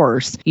 of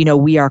course,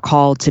 we are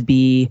called to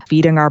be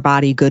feeding our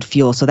body good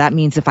fuel. So that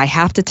means if I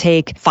have to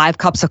take 5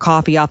 cups of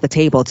coffee off the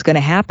table, it's going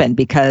to happen,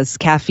 because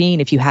caffeine,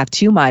 if you have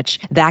too much,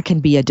 that can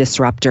be a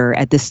disruptor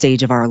at this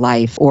stage of our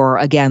life. Or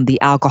again,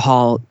 the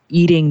alcohol,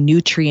 eating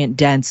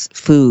nutrient-dense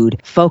food,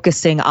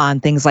 focusing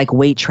on things like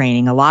weight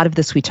training. A lot of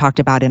this we talked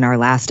about in our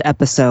last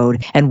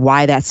episode and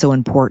why that's so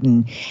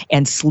important.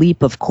 And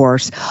sleep, of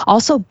course.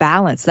 Also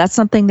balance. That's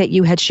something that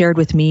you had shared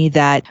with me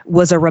that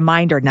was a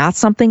reminder, not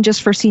something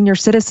just for senior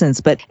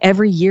citizens, but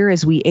every year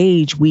as we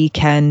age, we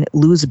can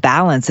lose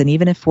balance. And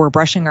even if we're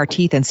brushing our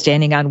teeth and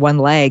standing on one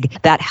leg,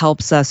 that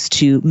helps us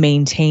to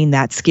maintain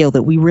that skill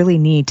that we really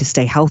need to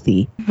stay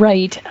healthy.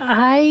 Right.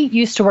 I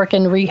used to work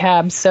in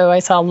rehab, so I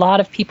saw a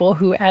lot of people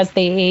who, as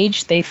they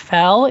aged, they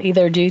fell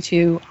either due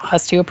to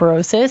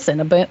osteoporosis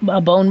and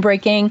a bone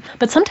breaking,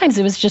 but sometimes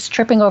it was just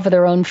tripping over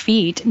their own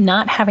feet,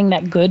 not having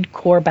that good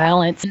core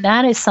balance. And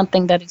that is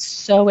something that is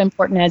so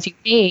important as you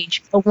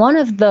age. But one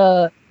of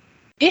the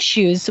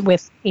issues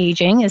with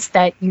aging is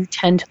that you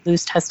tend to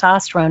lose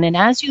testosterone. And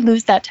as you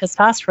lose that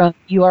testosterone,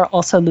 you are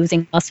also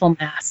losing muscle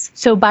mass.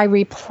 So by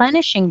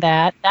replenishing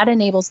that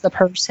enables the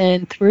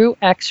person through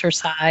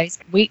exercise.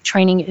 Weight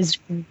training is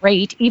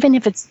great, even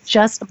if it's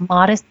just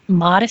modest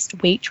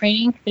weight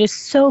training. It is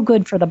so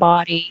good for the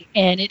body,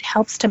 and it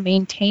helps to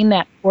maintain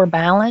that core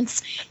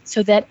balance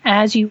so that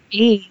as you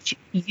age,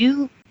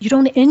 you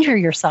don't injure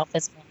yourself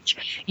as much.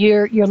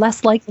 You're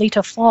less likely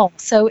to fall.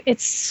 So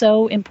it's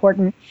so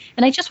important.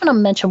 And I just want to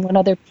mention one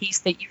other piece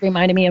that you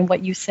reminded me and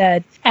what you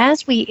said.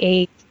 As we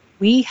age,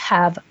 we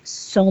have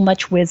so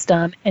much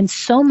wisdom and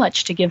so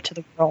much to give to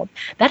the world.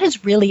 That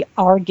is really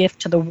our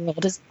gift to the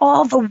world, is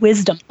all the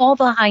wisdom, all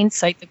the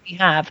hindsight that we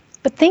have.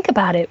 But think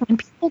about it. When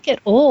people get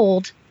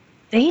old,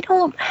 they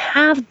don't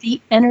have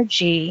the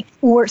energy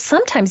or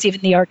sometimes even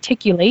the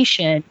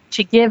articulation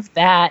to give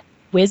that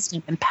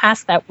wisdom and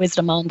pass that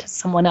wisdom on to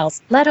someone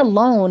else, let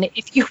alone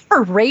if you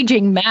are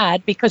raging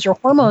mad because your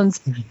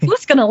hormones,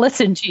 who's going to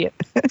listen to you?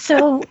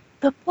 So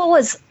the goal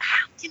is,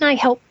 how can I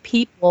help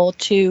people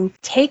to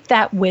take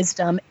that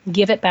wisdom and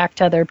give it back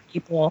to other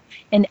people?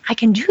 And I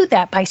can do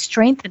that by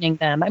strengthening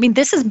them. I mean,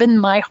 this has been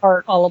my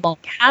heart all along.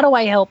 How do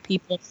I help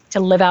people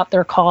to live out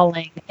their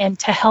calling and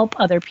to help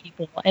other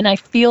people? And I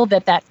feel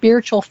that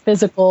spiritual,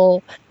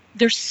 physical,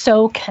 they're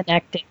so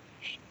connected.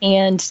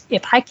 And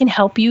if I can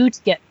help you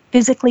to get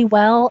physically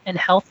well and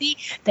healthy,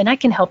 then I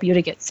can help you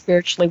to get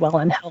spiritually well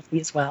and healthy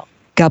as well.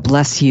 God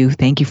bless you.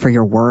 Thank you for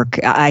your work.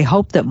 I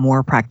hope that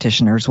more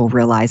practitioners will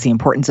realize the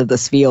importance of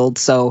this field.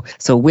 So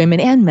women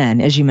and men,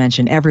 as you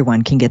mentioned,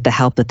 everyone can get the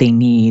help that they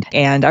need.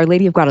 And Our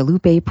Lady of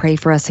Guadalupe, pray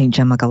for us. St.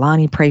 Gemma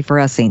Galani, pray for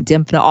us. St.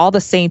 Dymphna, all the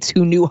saints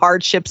who knew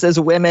hardships as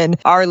women.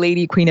 Our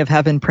Lady, Queen of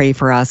Heaven, pray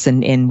for us.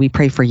 And we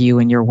pray for you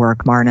and your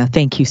work, Marna.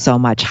 Thank you so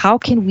much. How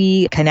can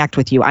we connect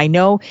with you? I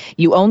know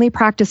you only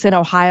practice in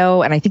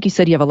Ohio, and I think you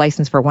said you have a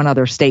license for one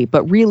other state,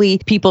 but really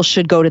people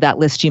should go to that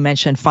list you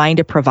mentioned, find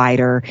a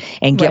provider,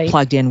 and get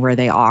plugged in where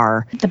they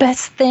are. The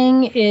best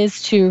thing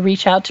is to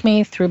reach out to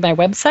me through my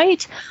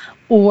website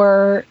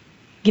or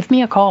give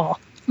me a call.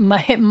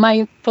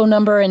 My phone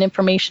number and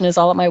information is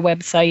all at my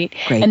website.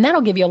 Great. And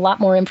that'll give you a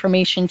lot more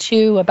information,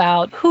 too,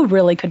 about who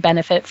really could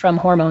benefit from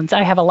hormones.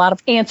 I have a lot of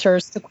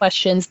answers to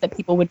questions that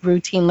people would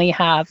routinely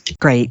have.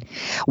 Great.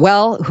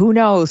 Well, who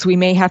knows? We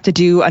may have to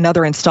do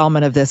another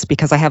installment of this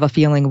because I have a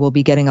feeling we'll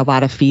be getting a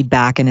lot of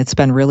feedback, and it's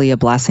been really a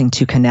blessing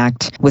to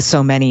connect with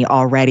so many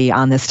already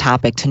on this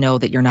topic, to know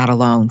that you're not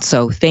alone.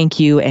 So thank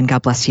you, and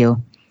God bless you.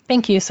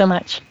 Thank you so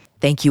much.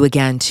 Thank you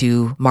again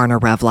to Marna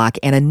Revlock.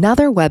 And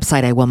another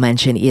website I will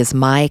mention is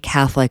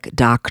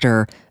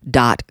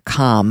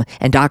mycatholicdoctor.com.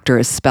 And doctor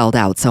is spelled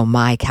out, so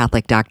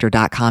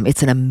mycatholicdoctor.com.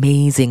 It's an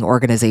amazing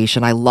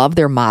organization. I love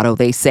their motto.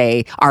 They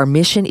say, our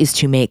mission is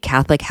to make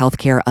Catholic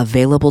healthcare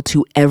available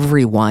to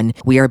everyone.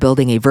 We are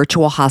building a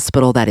virtual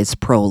hospital that is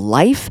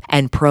pro-life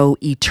and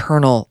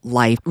pro-eternal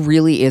life.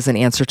 Really is an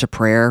answer to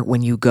prayer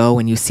when you go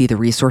and you see the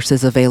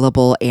resources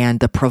available and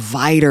the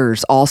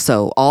providers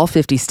also, all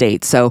 50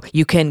 states. So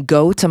you can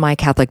go to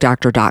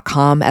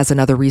mycatholicdoctor.com as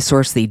another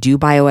resource. They do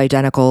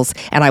bioidenticals,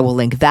 and I will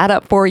link that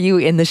up for you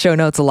in the show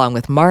notes, along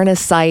with Marna's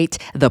site,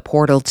 the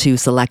portal to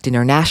Select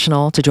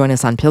International to join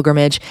us on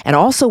pilgrimage, and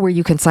also where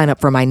you can sign up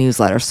for my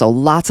newsletter. So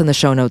lots in the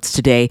show notes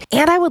today.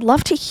 And I would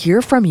love to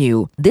hear from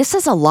you. This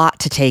is a lot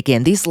to take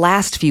in. These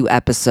last few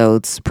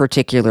episodes,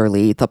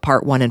 particularly the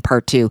part 1 and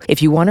part 2.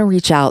 If you want to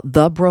reach out,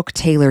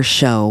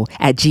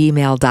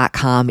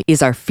 thebrooktaylorshow@gmail.com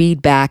is our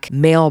feedback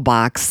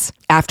mailbox.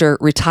 After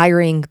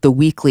retiring the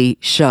weekly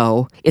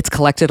show, it's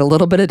collected a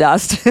little bit of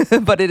dust,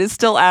 but it is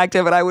still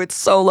active, and I would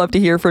so love to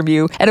hear from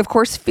you. And of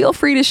course, feel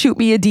free to shoot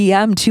me a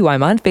DM too.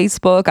 I'm on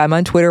Facebook, I'm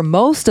on Twitter.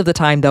 Most of the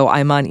time, though,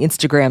 I'm on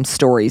Instagram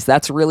stories.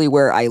 That's really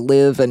where I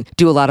live and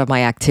do a lot of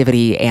my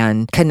activity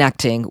and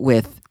connecting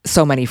with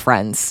so many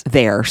friends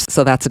there.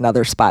 So that's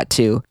another spot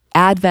too.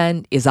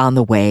 Advent is on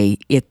the way.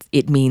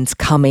 It means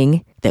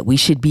coming, that we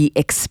should be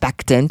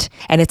expectant.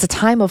 And it's a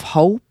time of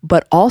hope,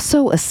 but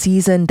also a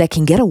season that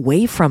can get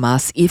away from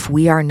us if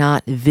we are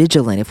not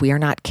vigilant, if we are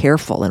not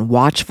careful and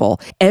watchful.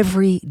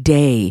 Every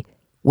day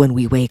when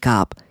we wake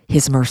up,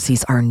 His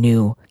mercies are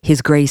new.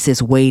 His grace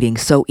is waiting.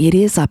 So it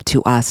is up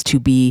to us to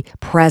be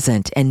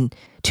present and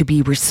to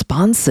be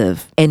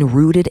responsive and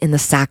rooted in the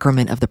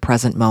sacrament of the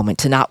present moment,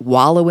 to not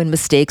wallow in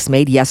mistakes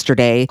made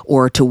yesterday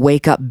or to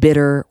wake up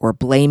bitter or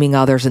blaming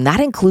others. And that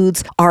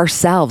includes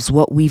ourselves,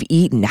 what we've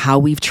eaten, how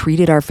we've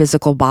treated our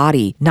physical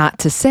body. Not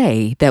to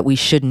say that we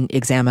shouldn't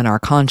examine our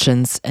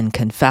conscience and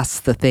confess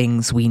the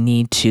things we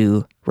need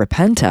to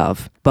repent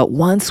of. But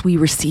once we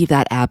receive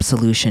that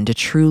absolution, to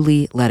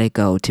truly let it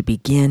go, to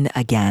begin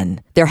again.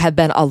 There have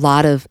been a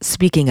lot of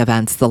speaking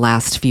events the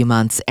last few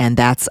months, and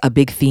that's a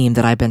big theme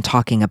that I've been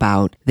talking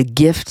about, the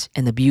gift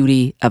and the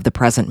beauty of the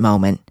present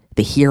moment,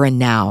 the here and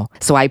now.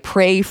 So I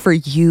pray for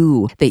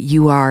you that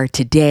you are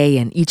today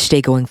and each day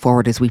going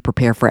forward as we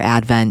prepare for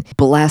Advent,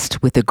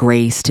 blessed with the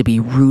grace to be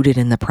rooted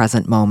in the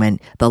present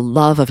moment, the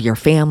love of your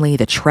family,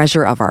 the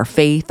treasure of our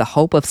faith, the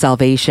hope of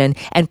salvation,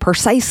 and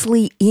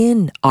precisely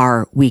in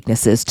our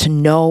weaknesses to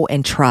know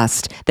and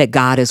trust that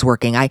God is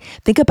working. I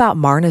think about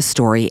Marna's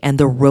story and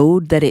the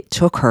road that it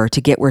took her to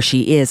get where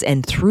she is.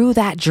 And through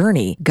that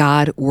journey,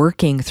 God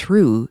working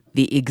through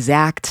the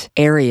exact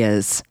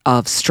areas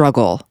of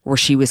struggle where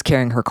she was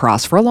carrying her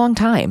cross for a long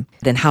time,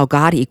 and how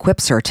God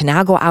equips her to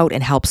now go out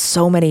and help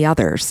so many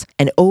others.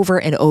 And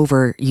over,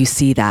 you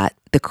see that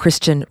the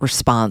Christian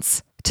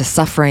response to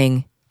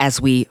suffering as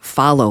we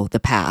follow the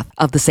path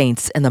of the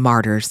saints and the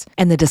martyrs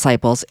and the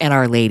disciples and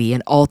Our Lady,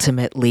 and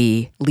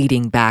ultimately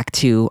leading back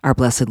to our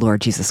blessed Lord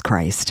Jesus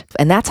Christ.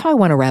 And that's how I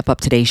want to wrap up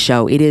today's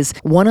show. It is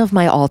one of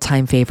my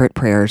all-time favorite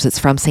prayers. It's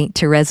from St.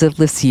 Therese of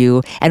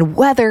Lisieux. And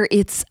whether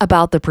it's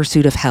about the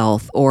pursuit of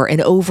health or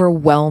an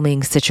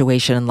overwhelming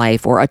situation in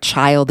life or a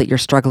child that you're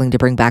struggling to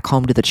bring back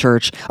home to the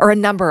church or a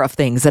number of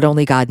things that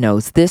only God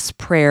knows, this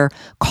prayer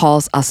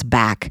calls us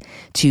back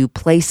to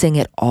placing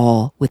it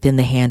all within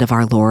the hand of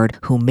our Lord,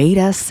 who made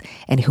us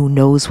and who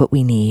knows what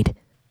we need.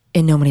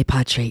 In nomine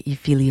Patri, et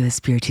Filio, et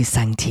Spiritus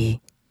Sancti.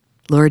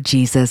 Lord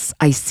Jesus,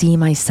 I see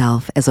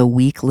myself as a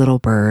weak little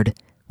bird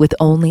with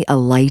only a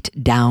light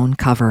down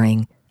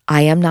covering.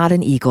 I am not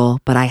an eagle,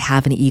 but I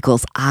have an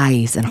eagle's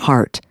eyes and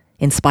heart.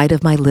 In spite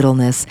of my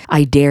littleness,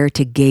 I dare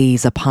to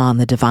gaze upon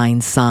the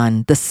divine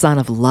Sun, the Sun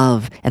of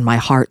love, and my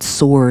heart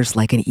soars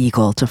like an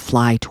eagle to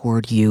fly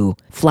toward you.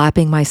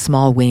 Flapping my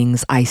small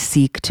wings, I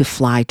seek to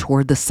fly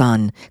toward the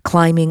sun,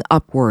 climbing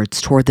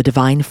upwards toward the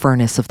divine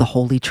furnace of the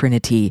Holy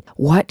Trinity.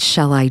 What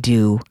shall I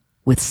do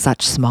with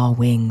such small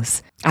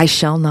wings? I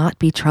shall not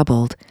be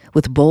troubled.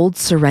 With bold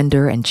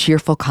surrender and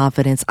cheerful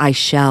confidence, I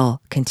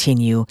shall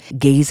continue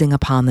gazing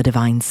upon the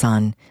divine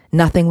Sun.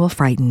 Nothing will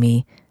frighten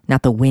me,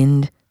 not the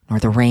wind, nor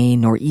the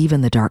rain, nor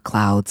even the dark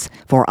clouds.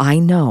 For I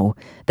know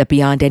that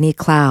beyond any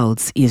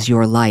clouds is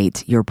your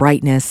light, your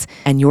brightness,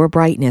 and your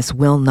brightness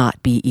will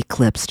not be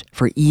eclipsed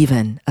for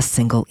even a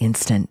single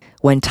instant.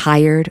 When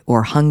tired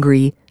or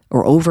hungry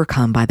or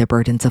overcome by the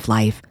burdens of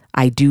life,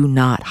 I do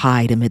not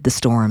hide amid the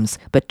storms,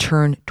 but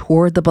turn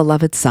toward the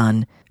beloved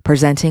Sun,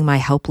 presenting my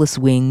helpless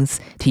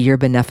wings to your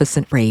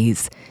beneficent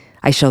rays.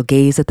 I shall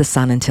gaze at the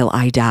sun until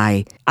I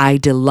die. I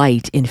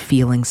delight in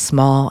feeling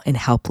small and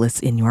helpless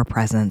in your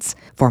presence,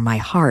 for my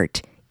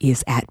heart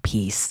is at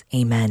peace.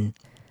 Amen.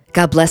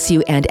 God bless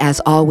you, and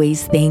as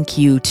always, thank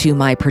you to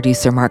my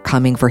producer, Mark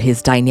Cumming, for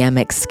his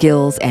dynamic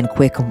skills and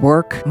quick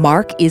work.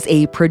 Mark is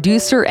a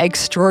producer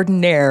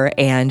extraordinaire,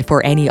 and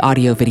for any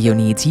audio-video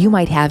needs you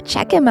might have,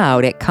 check him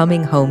out at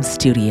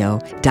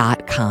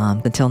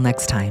cumminghomestudio.com. Until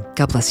next time,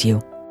 God bless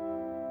you.